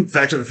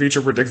the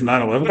Future predicts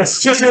 9/11.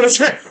 That's just what it's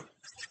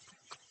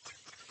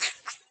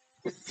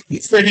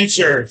pretty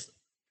sure.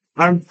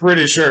 I'm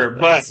pretty sure,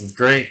 but This is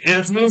great.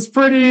 it's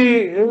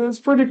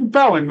pretty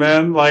compelling,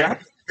 man. I'm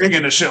big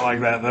into shit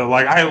like that though.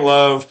 I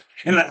love,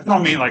 and I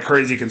don't mean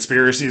crazy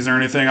conspiracies or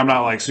anything. I'm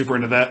not super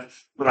into that,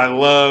 but I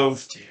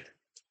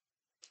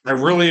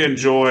really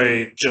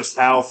enjoy just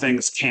how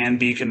things can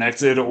be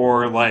connected,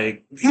 or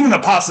even the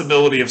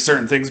possibility of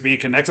certain things being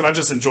connected.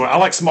 I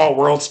like small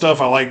world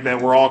stuff. I like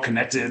that we're all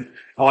connected.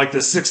 I like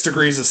the 6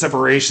 degrees of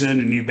separation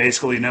and you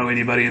basically know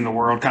anybody in the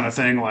world kind of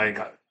thing.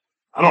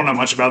 I don't know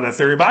much about that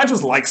theory, but I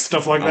just like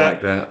stuff like I that.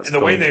 like that. That's And the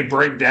way cool. they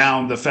break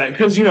down the fact,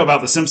 because you know about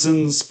The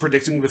Simpsons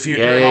predicting the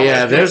future. and all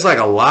Yeah. that. There's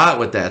a lot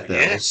with that though.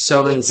 Yeah. There's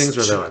so many things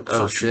where they're like,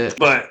 oh shit.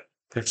 But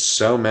There's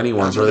so many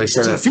ones where they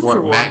say The that future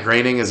one- Matt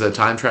Groening is a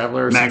time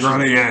traveler. Or Matt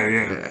something. Groening,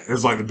 yeah.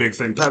 It's the big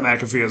thing. Pat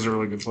McAfee has a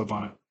really good flip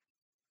on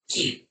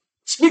it.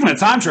 Speaking of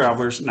time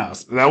travelers, no,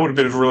 that would have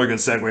been a really good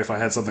segue if I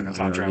had something on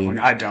time traveling.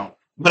 I don't.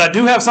 But I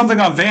do have something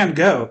on Van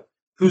Gogh,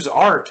 whose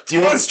art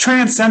has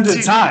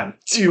transcended time.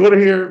 Do you want to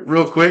hear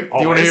real quick? Do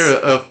you want to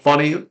Always. hear a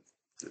funny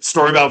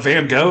Story about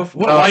Van Gogh?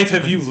 What life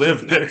have you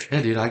lived, Nick?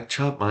 Yeah, dude, I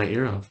chopped my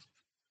ear off.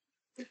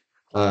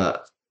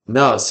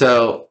 No,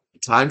 so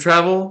time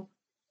travel.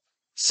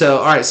 So,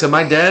 all right, so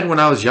my dad, when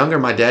I was younger,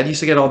 my dad used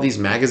to get all these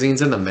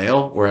magazines in the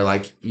mail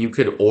where you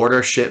could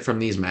order shit from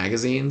these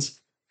magazines.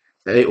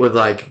 It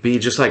would be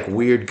just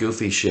weird,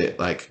 goofy shit,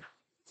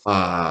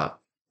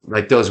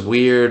 those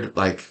weird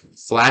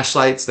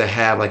flashlights that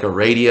have a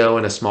radio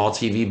and a small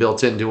TV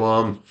built into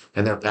them,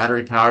 and they're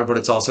battery powered, but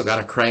it's also got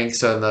a crank.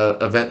 So in the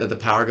event that the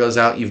power goes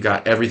out, you've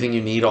got everything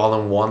you need all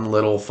in one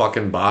little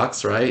fucking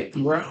box, right?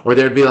 Right. Or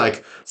there'd be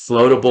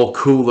floatable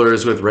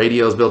coolers with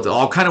radios built in,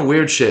 all kind of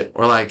weird shit,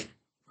 or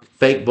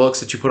fake books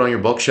that you put on your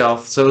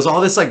bookshelf. So it was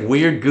all this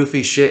weird,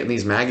 goofy shit in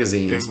these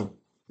magazines.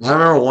 I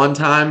remember one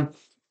time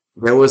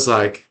there was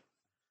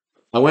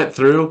I went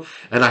through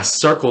and I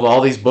circled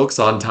all these books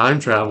on time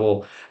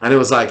travel, and it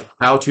was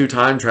how to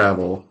time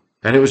travel.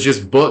 And it was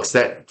just books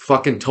that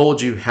fucking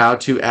told you how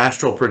to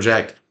astral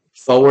project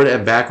forward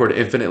and backward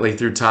infinitely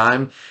through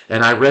time.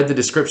 And I read the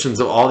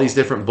descriptions of all these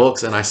different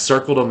books and I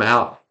circled them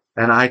out.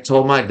 And I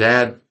told my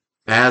dad,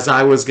 as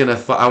I was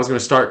gonna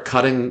start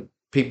cutting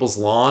people's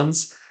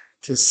lawns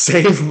to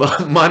save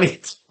money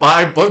to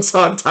buy books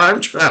on time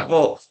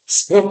travel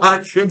so I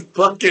could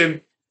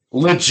fucking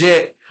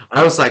legit.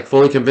 I was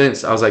fully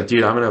convinced. I was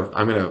dude, I'm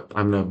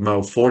gonna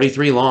mow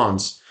 43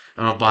 lawns.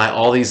 I'm gonna buy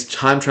all these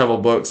time travel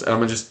books, and I'm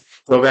gonna just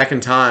go back in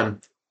time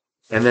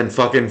and then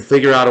fucking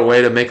figure out a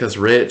way to make us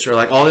rich, or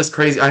all this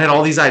crazy. I had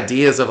all these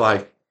ideas of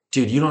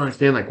dude, you don't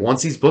understand.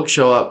 Once these books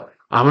show up,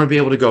 I'm gonna be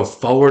able to go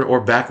forward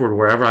or backward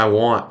wherever I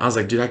want. I was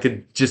dude, I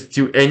could just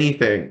do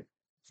anything.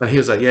 And he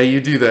was yeah,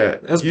 you do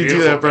that. That's you do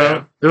beautiful, that, bro.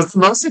 man. It was the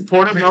most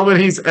important moment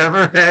he's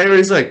ever had. Where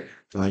he's I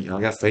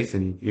got faith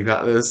in you. You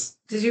got this.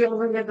 Did you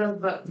ever get those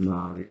books?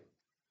 No.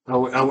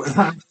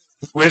 I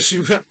wish you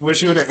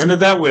would have ended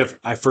that with,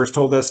 I first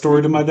told that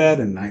story to my dad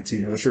in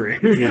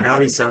 1903. You know,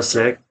 he's so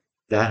sick.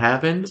 That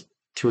happened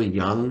to a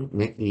young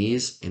Nick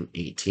Deez in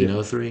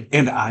 1803.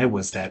 And I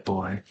was that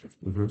boy.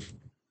 Mm-hmm.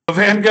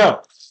 Van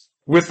Gogh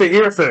with the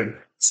ear thing.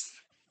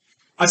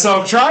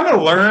 So I'm trying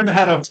to learn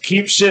how to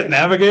keep shit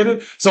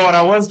navigated. So what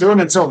I was doing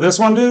until this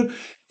one, dude,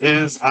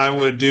 is I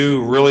would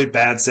do really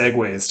bad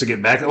segues to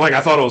get back. Like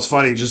I thought it was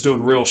funny just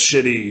doing real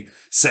shitty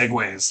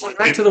segues. Like,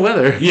 Back to the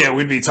weather. yeah,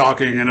 we'd be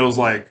talking and it was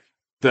like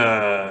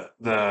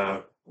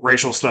the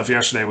racial stuff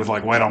yesterday with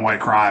like white on white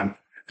crime,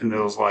 and it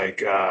was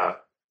like I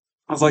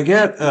was like,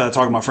 yeah,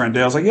 talking to my friend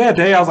Day. I was like, yeah,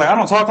 Day. I was like, I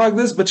don't talk like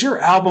this, but your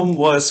album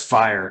was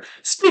fire.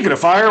 Speaking of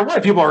fire,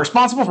 white people are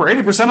responsible for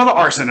 80% of the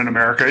arson in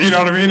America. You know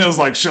what I mean? It was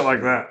like shit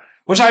like that,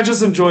 which I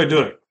just enjoy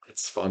doing.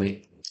 It's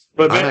funny.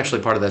 But I'm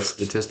actually part of that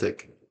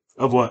statistic.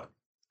 of what?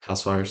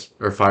 House fires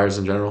or fires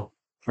in general.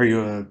 Are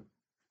you a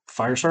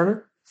fire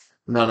starter?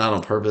 No, not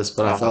on purpose,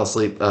 but I fell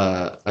asleep.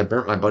 I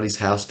burnt my buddy's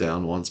house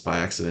down once by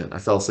accident. I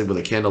fell asleep with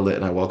a candle lit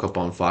and I woke up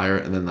on fire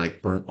and then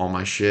like burnt all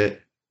my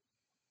shit.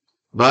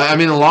 But I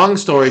mean, the long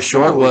story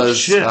short Holy was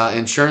shit.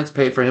 insurance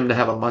paid for him to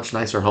have a much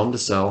nicer home to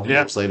sell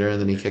Yeah. years later, and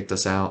then he kicked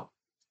us out.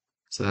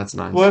 So that's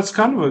nice. Well, that's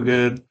kind of a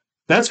good.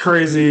 That's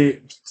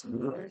crazy.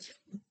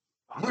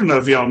 I don't know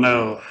if y'all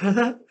know.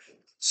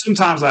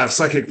 Sometimes I have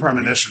psychic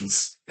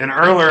premonitions. And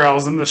earlier I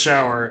was in the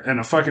shower and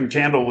a fucking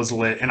candle was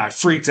lit and I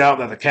freaked out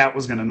that the cat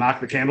was going to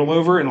knock the candle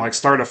over and like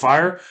start a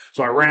fire.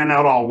 So I ran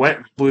out all wet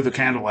and blew the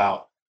candle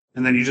out.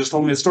 And then you just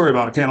told me a story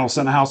about a candle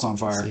setting a house on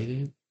fire. See,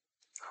 dude?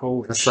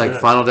 Holy That's shit.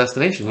 like Final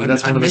Destination. Dude.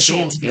 That's one of the Initial-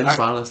 scenes in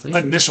Final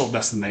Destination. Initial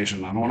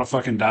destination. I don't want to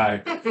fucking die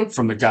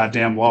from the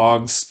goddamn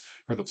logs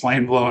or the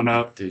plane blowing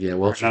up. Dude, yeah,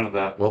 Or none of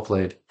that. well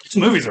played. These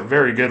movies are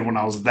very good when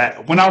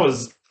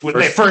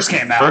they first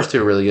came out. First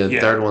two are really good.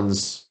 Yeah. Third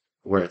one's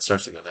where it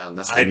starts to go down.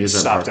 That's the I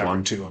amusement stopped park after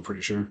one. 2, I'm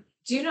pretty sure.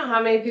 Do you know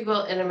how many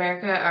people in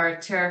America are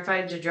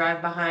terrified to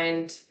drive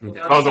behind?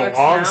 Oh, the trucks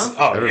logs? now?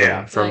 Oh, Everybody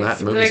yeah. From Like,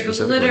 that movie like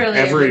specifically. literally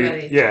Every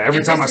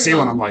everybody. time I see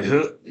one, I'm like,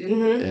 huh.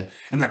 Mm-hmm. Yeah.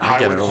 And then I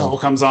get Highway it to all. Hell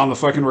comes on the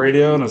fucking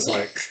radio, and it's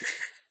like,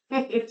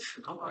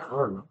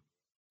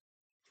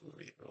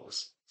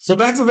 so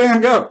back to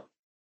Van Gogh.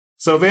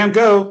 So Van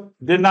Gogh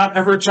did not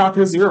ever chop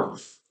his ear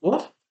off.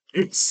 What?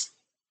 It's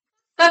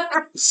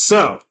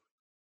so.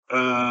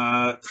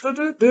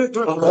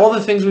 Of all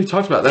the things we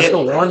talked about, that's the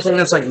one thing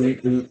that's like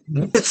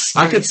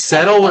I could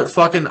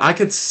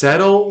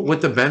settle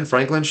with the Ben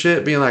Franklin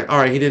shit being like, all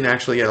right, he didn't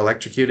actually get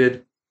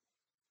electrocuted.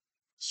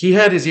 He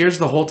had his ears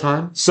the whole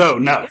time. So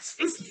no,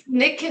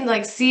 Nick can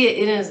like see it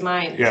in his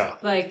mind. Yeah.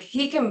 Like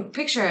he can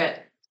picture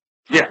it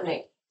Yeah.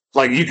 happening.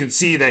 like you can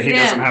see that he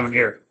Yeah. doesn't have an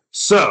ear.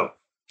 So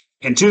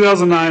in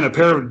 2009, a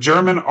pair of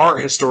German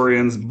art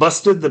historians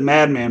busted the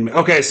madman.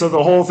 Okay, so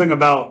the whole thing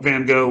about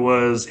Van Gogh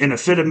was in a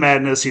fit of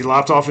madness, he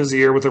lopped off his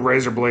ear with a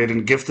razor blade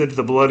and gifted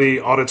the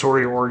bloody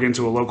auditory organ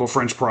to a local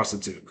French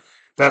prostitute.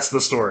 That's the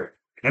story.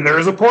 And there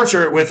is a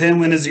portrait with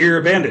him and his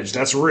ear bandaged.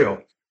 That's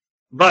real.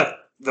 But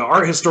the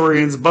art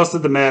historians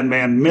busted the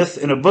madman myth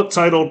in a book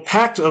titled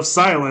Pact of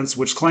Silence,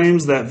 which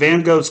claims that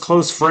Van Gogh's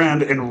close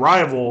friend and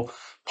rival,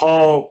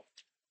 Paul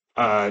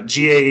Gauguin,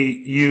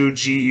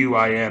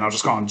 I'll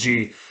just call him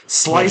G,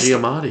 sliced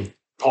Giamatti.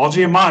 Paul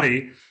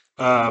Giamatti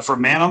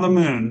from Man on the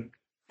Moon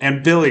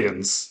and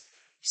Billions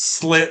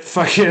slit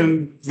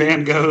fucking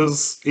Van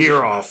Gogh's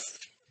ear off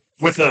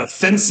with a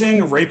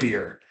fencing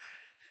rapier.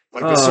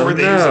 Like the Oh, sword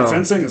they use in no.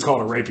 fencing is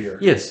called a rapier.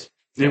 Yes.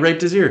 He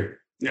raped his ear.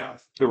 Yeah,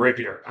 the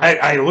rapier.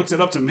 I looked it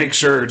up to make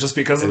sure, just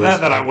because of It that, is-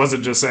 that I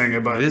wasn't just saying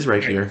it. But It is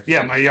rapier.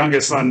 yeah, my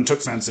youngest son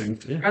took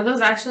fencing. Are those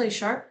actually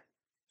sharp?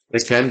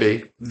 It can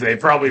be. They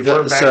probably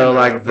were back So in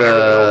like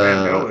whenever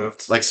Van Gogh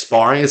lived. like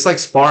sparring. It's like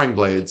sparring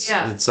blades.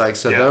 Yeah. It's like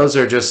so Yeah. those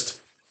are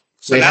just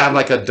So they now- have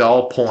like a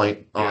dull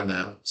point on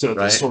them. So the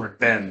right? sword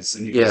bends,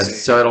 and you Yeah, can see.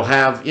 so it'll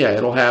have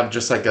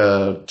just like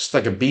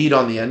a bead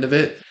on the end of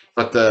it,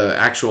 but the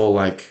actual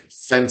like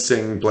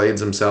fencing blades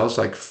themselves,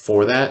 like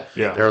for that,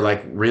 Yeah. they're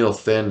like real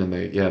thin and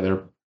they're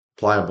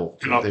pliable.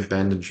 You know, They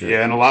bend and shit.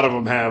 Yeah, and a lot of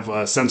them have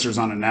sensors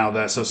on it now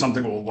that so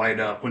something will light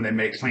up when they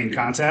make clean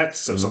contact.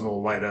 So Mm-hmm. something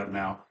will light up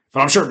now. But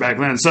I'm sure back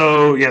then.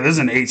 So yeah, this is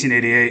in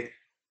 1888.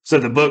 So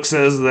the book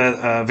says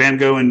that Van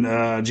Gogh and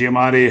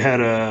Giamatti had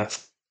a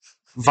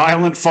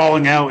violent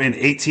falling out in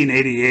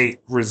 1888,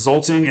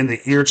 resulting in the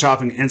ear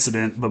chopping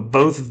incident. But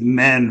both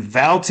men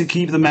vowed to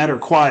keep the matter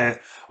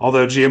quiet.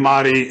 Although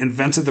Giamatti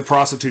invented the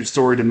prostitute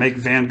story to make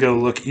Van Gogh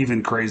look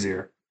even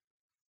crazier.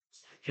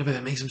 Yeah, but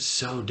that makes him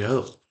so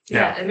dope.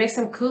 Yeah, it makes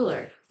them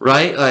cooler.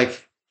 Right?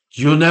 Like,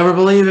 you'll never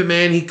believe it,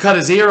 man. He cut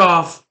his ear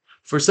off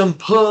for some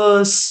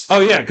puss. Oh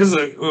yeah, because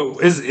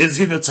is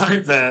he the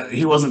type that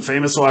he wasn't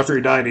famous till after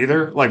he died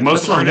either? Like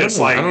most That's what I artists,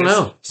 know. like I don't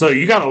know. So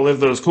you got to live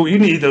those cool. You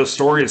need those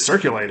stories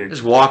circulating.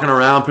 Just walking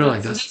around, people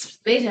like That's this.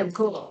 what made him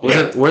cool. Was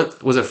it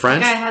The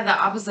French? guy had the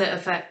opposite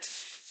effect.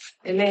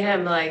 It made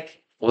him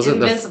like Was it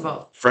the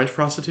invincible. French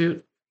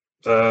prostitute?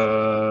 I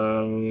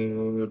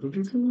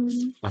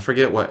I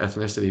forget what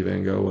ethnicity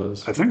Van Gogh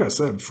was. think I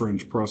said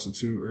French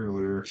prostitute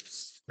earlier.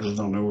 I just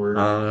don't know where.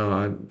 I don't know.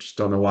 I just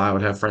don't know why I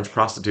would have French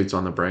prostitutes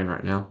on the brain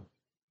right now.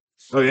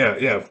 Oh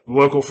yeah,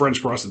 local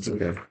French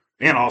prostitute, Okay.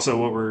 and also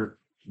what we're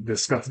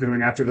discussing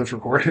doing after this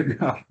recording.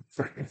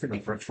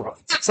 French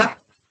prostitutes.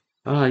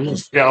 Ah,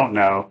 yes. Don't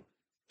know.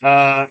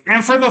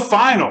 And for the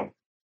final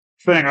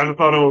thing, I just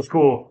thought it was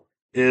cool,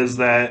 is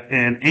that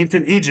in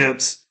ancient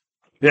Egypt,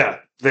 yeah,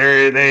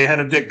 they had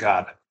a dick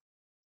god.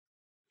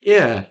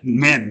 Yeah.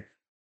 Men.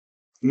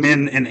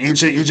 men in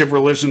ancient Egypt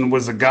religion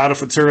was the god of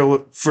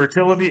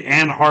fertility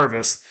and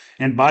harvest,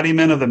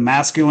 embodiment of the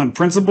masculine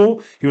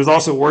principle. He was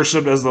also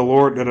worshipped as the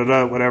Lord,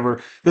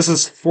 whatever. This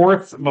is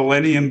 4th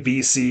millennium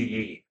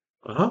BCE.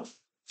 Uh-huh.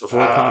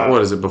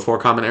 What is it? Before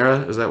Common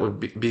Era? Is that what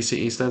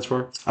BCE stands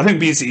for? I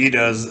think BCE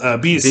does.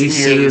 BC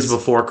is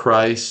before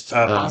Christ.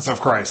 Birth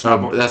of Christ.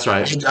 That's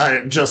right.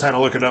 I just had to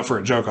look it up for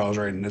a joke I was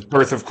writing. It's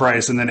birth of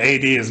Christ, and then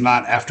AD is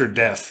not after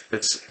death.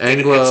 It's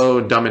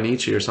Anglo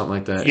Dominici or something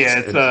like that.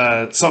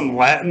 Yeah, it's some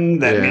Latin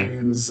that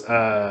means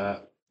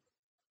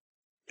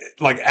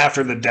like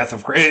after the death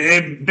of Christ.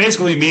 It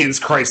basically means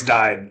Christ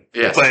died.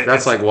 Yes, but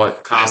that's like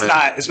what common.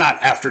 It's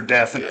not after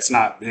death, and it's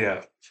not.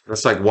 Yeah,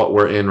 that's like what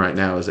we're in right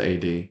now is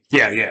AD.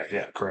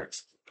 Yeah,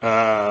 correct.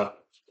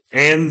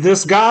 And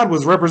this god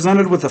was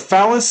represented with a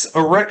phallus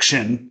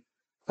erection.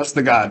 That's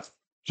the god.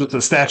 Just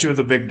a statue of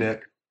the big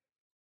dick.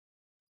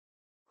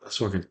 That's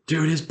fucking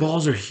dude. His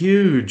balls are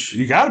huge.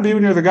 You got to be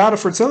when you're the god of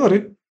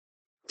fertility.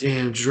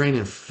 Damn,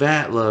 draining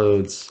fat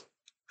loads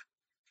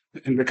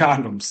into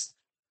condoms.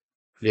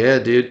 Yeah,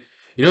 dude.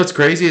 You know what's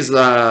crazy is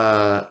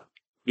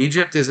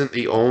Egypt isn't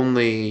the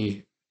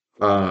only.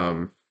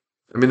 I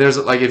mean, there's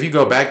like if you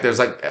go back, there's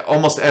like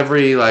almost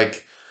every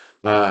like.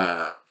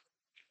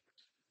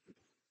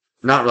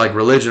 Not like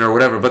religion or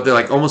whatever, but they're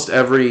like almost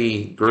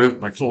every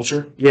group, like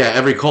culture. Yeah,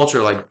 every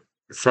culture, like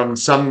from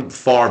some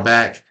far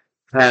back,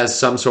 has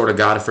some sort of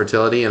god of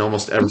fertility, and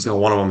almost every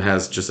single one of them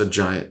has just a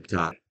giant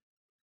god.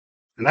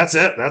 And that's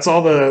it. That's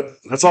all the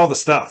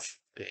stuff.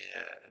 Yeah.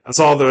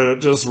 That's all the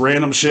just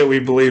random shit we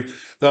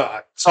believe.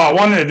 So I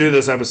wanted to do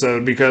this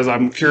episode because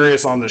I'm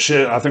curious on the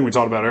shit I think we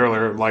talked about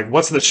earlier. Like,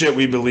 what's the shit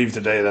we believe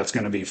today that's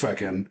going to be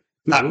fucking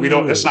not? We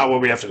don't. It's not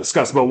what we have to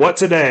discuss. But what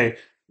today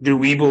do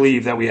we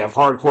believe that we have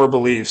hardcore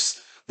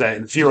beliefs that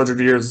in a few hundred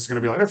years it's going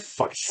to be like, they're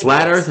fucking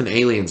flat Earth and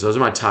aliens. Those are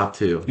my top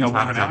two. You don't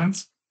believe in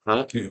aliens?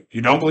 Huh?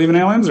 You don't believe in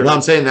aliens? Or? No,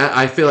 I'm saying that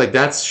I feel like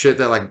that's shit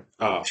that like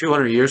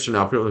 200 years from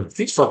now, people are like,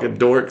 these fucking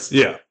dorks.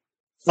 Yeah.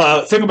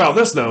 Think about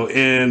this though.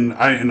 In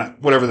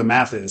whatever the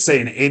math is, say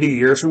in 80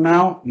 years from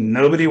now,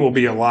 nobody will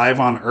be alive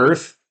on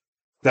Earth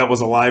that was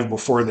alive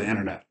before the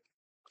internet.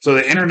 So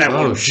the internet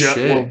will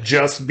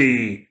just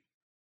be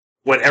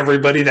what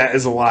everybody that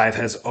is alive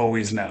has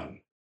always known.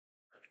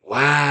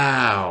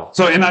 Wow.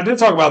 So, and I did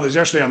talk about this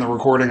yesterday on the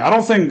recording. I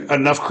don't think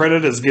enough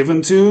credit is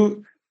given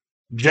to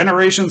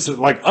generations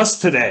like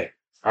us today.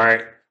 All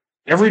right.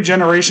 Every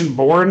generation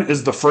born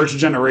is the first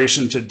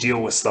generation to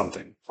deal with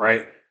something,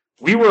 right?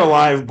 We were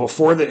alive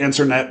before the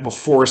internet,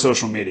 before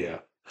social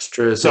media. That's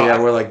true. So yeah,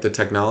 we're like the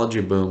technology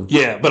boom.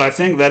 Yeah, but I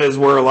think that is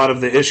where a lot of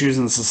the issues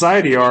in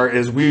society are,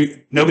 is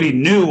nobody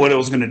knew what it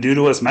was going to do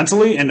to us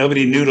mentally, and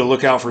nobody knew to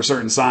look out for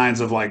certain signs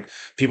of like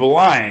people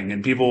lying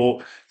and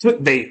people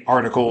clickbait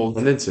articles.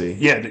 Tendency.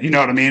 Yeah, you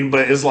know what I mean?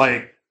 But it's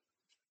like,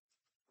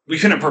 we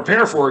couldn't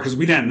prepare for it because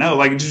we didn't know.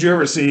 Like, did you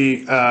ever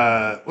see,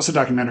 what's the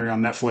documentary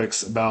on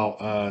Netflix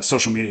about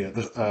social media?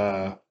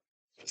 The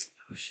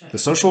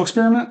Social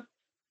Experiment?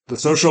 The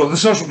social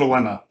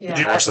dilemma. Yeah. Did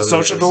you watch the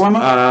social dilemma?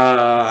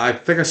 I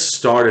think I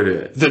started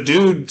it. The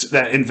dude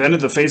that invented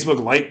the Facebook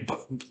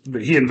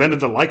he invented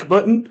the like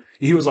button.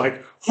 He was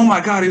like, oh my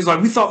God. He was like,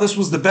 we thought this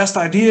was the best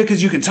idea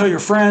because you can tell your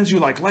friends you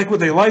like what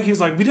they like. He was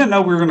like, we didn't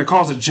know we were going to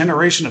cause a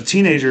generation of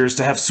teenagers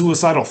to have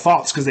suicidal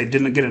thoughts because they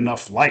didn't get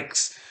enough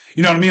likes.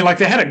 You know what I mean? Like,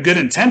 they had a good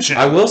intention.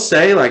 I will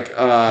say, like,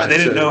 they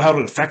didn't know how to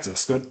affect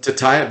us. Good. To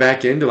tie it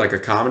back into like a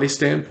comedy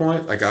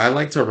standpoint, like I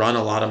like to run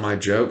a lot of my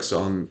jokes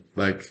on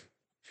like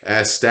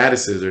as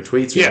statuses or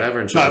tweets or whatever,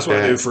 and that's what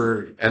I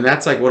do and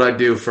that's like what I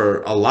do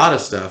for a lot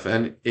of stuff,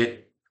 and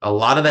a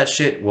lot of that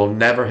shit will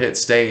never hit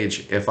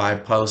stage if I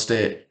post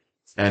it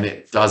and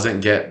it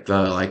doesn't get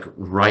the like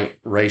right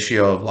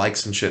ratio of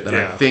likes and shit that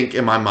I think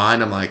in my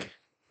mind I'm like,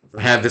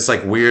 I have this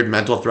like weird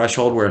mental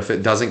threshold where if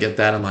it doesn't get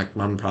that, I'm like,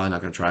 I'm probably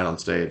not going to try it on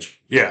stage.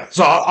 Yeah,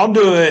 so I'll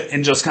do it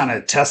and just kind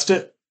of test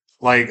it.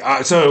 Like,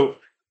 so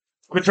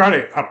we try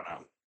to, I don't know.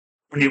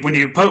 When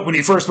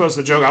you first post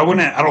the joke, I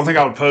don't think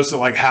I would post it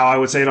like how I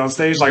would say it on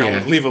stage. Like, I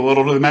would leave a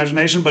little to the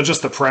imagination, but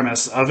just the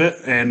premise of it.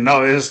 And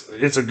no,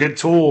 it's a good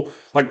tool.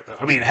 Like,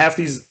 I mean, half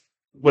these,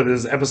 what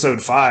is episode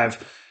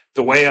 5,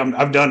 the way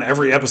I've done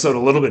every episode a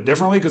little bit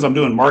differently because I'm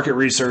doing market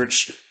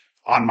research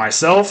on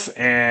myself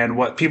and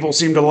what people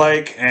seem to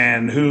like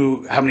and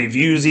how many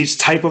views each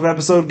type of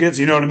episode gets.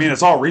 You know what I mean?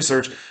 It's all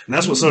research. And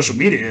that's what social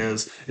media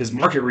is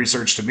market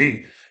research to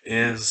me,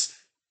 is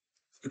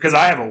because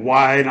I have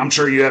I'm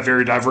sure you have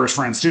very diverse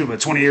friends too,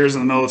 but 20 years in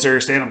the military,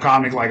 stand-up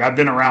comic, like I've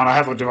been around, I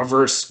have a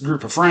diverse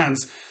group of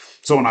friends.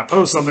 So when I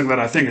post something that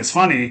I think is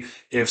funny,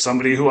 if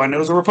somebody who I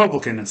know is a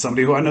Republican and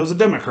somebody who I know is a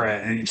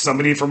Democrat and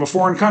somebody from a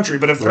foreign country,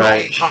 but if they're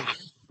all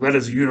that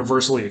is a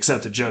universally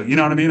accepted joke. You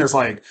know what I mean? It's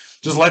like,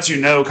 just lets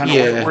you know kind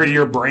of where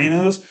your brain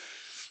is.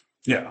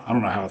 Yeah, I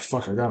don't know how the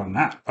fuck I got on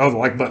that. Oh, the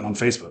like button on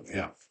Facebook.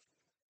 Yeah.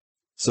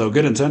 So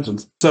good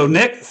intentions. So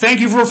Nick, thank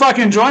you for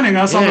fucking joining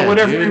us on the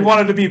Whatever You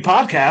Wanted to Be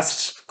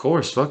podcast. Of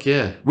course, fuck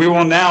yeah. We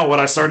will now, what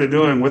I started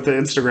doing with the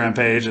Instagram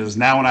page is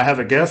now when I have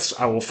a guest,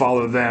 I will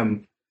follow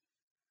them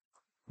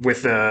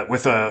with a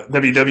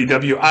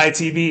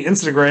WWWITV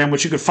Instagram,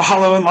 which you could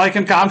follow and like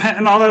and comment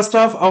and all that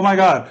stuff. Oh my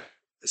God.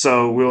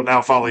 So we'll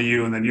now follow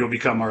you, and then you'll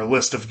become our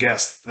list of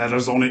guests. That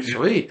is only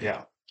Sweet.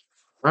 Yeah.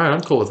 All right,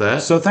 I'm cool with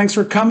that. So thanks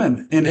for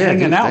coming and Yeah,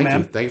 hanging dude, out, thank man.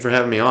 you. Thank you for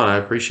having me on. I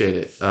appreciate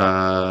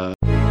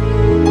it.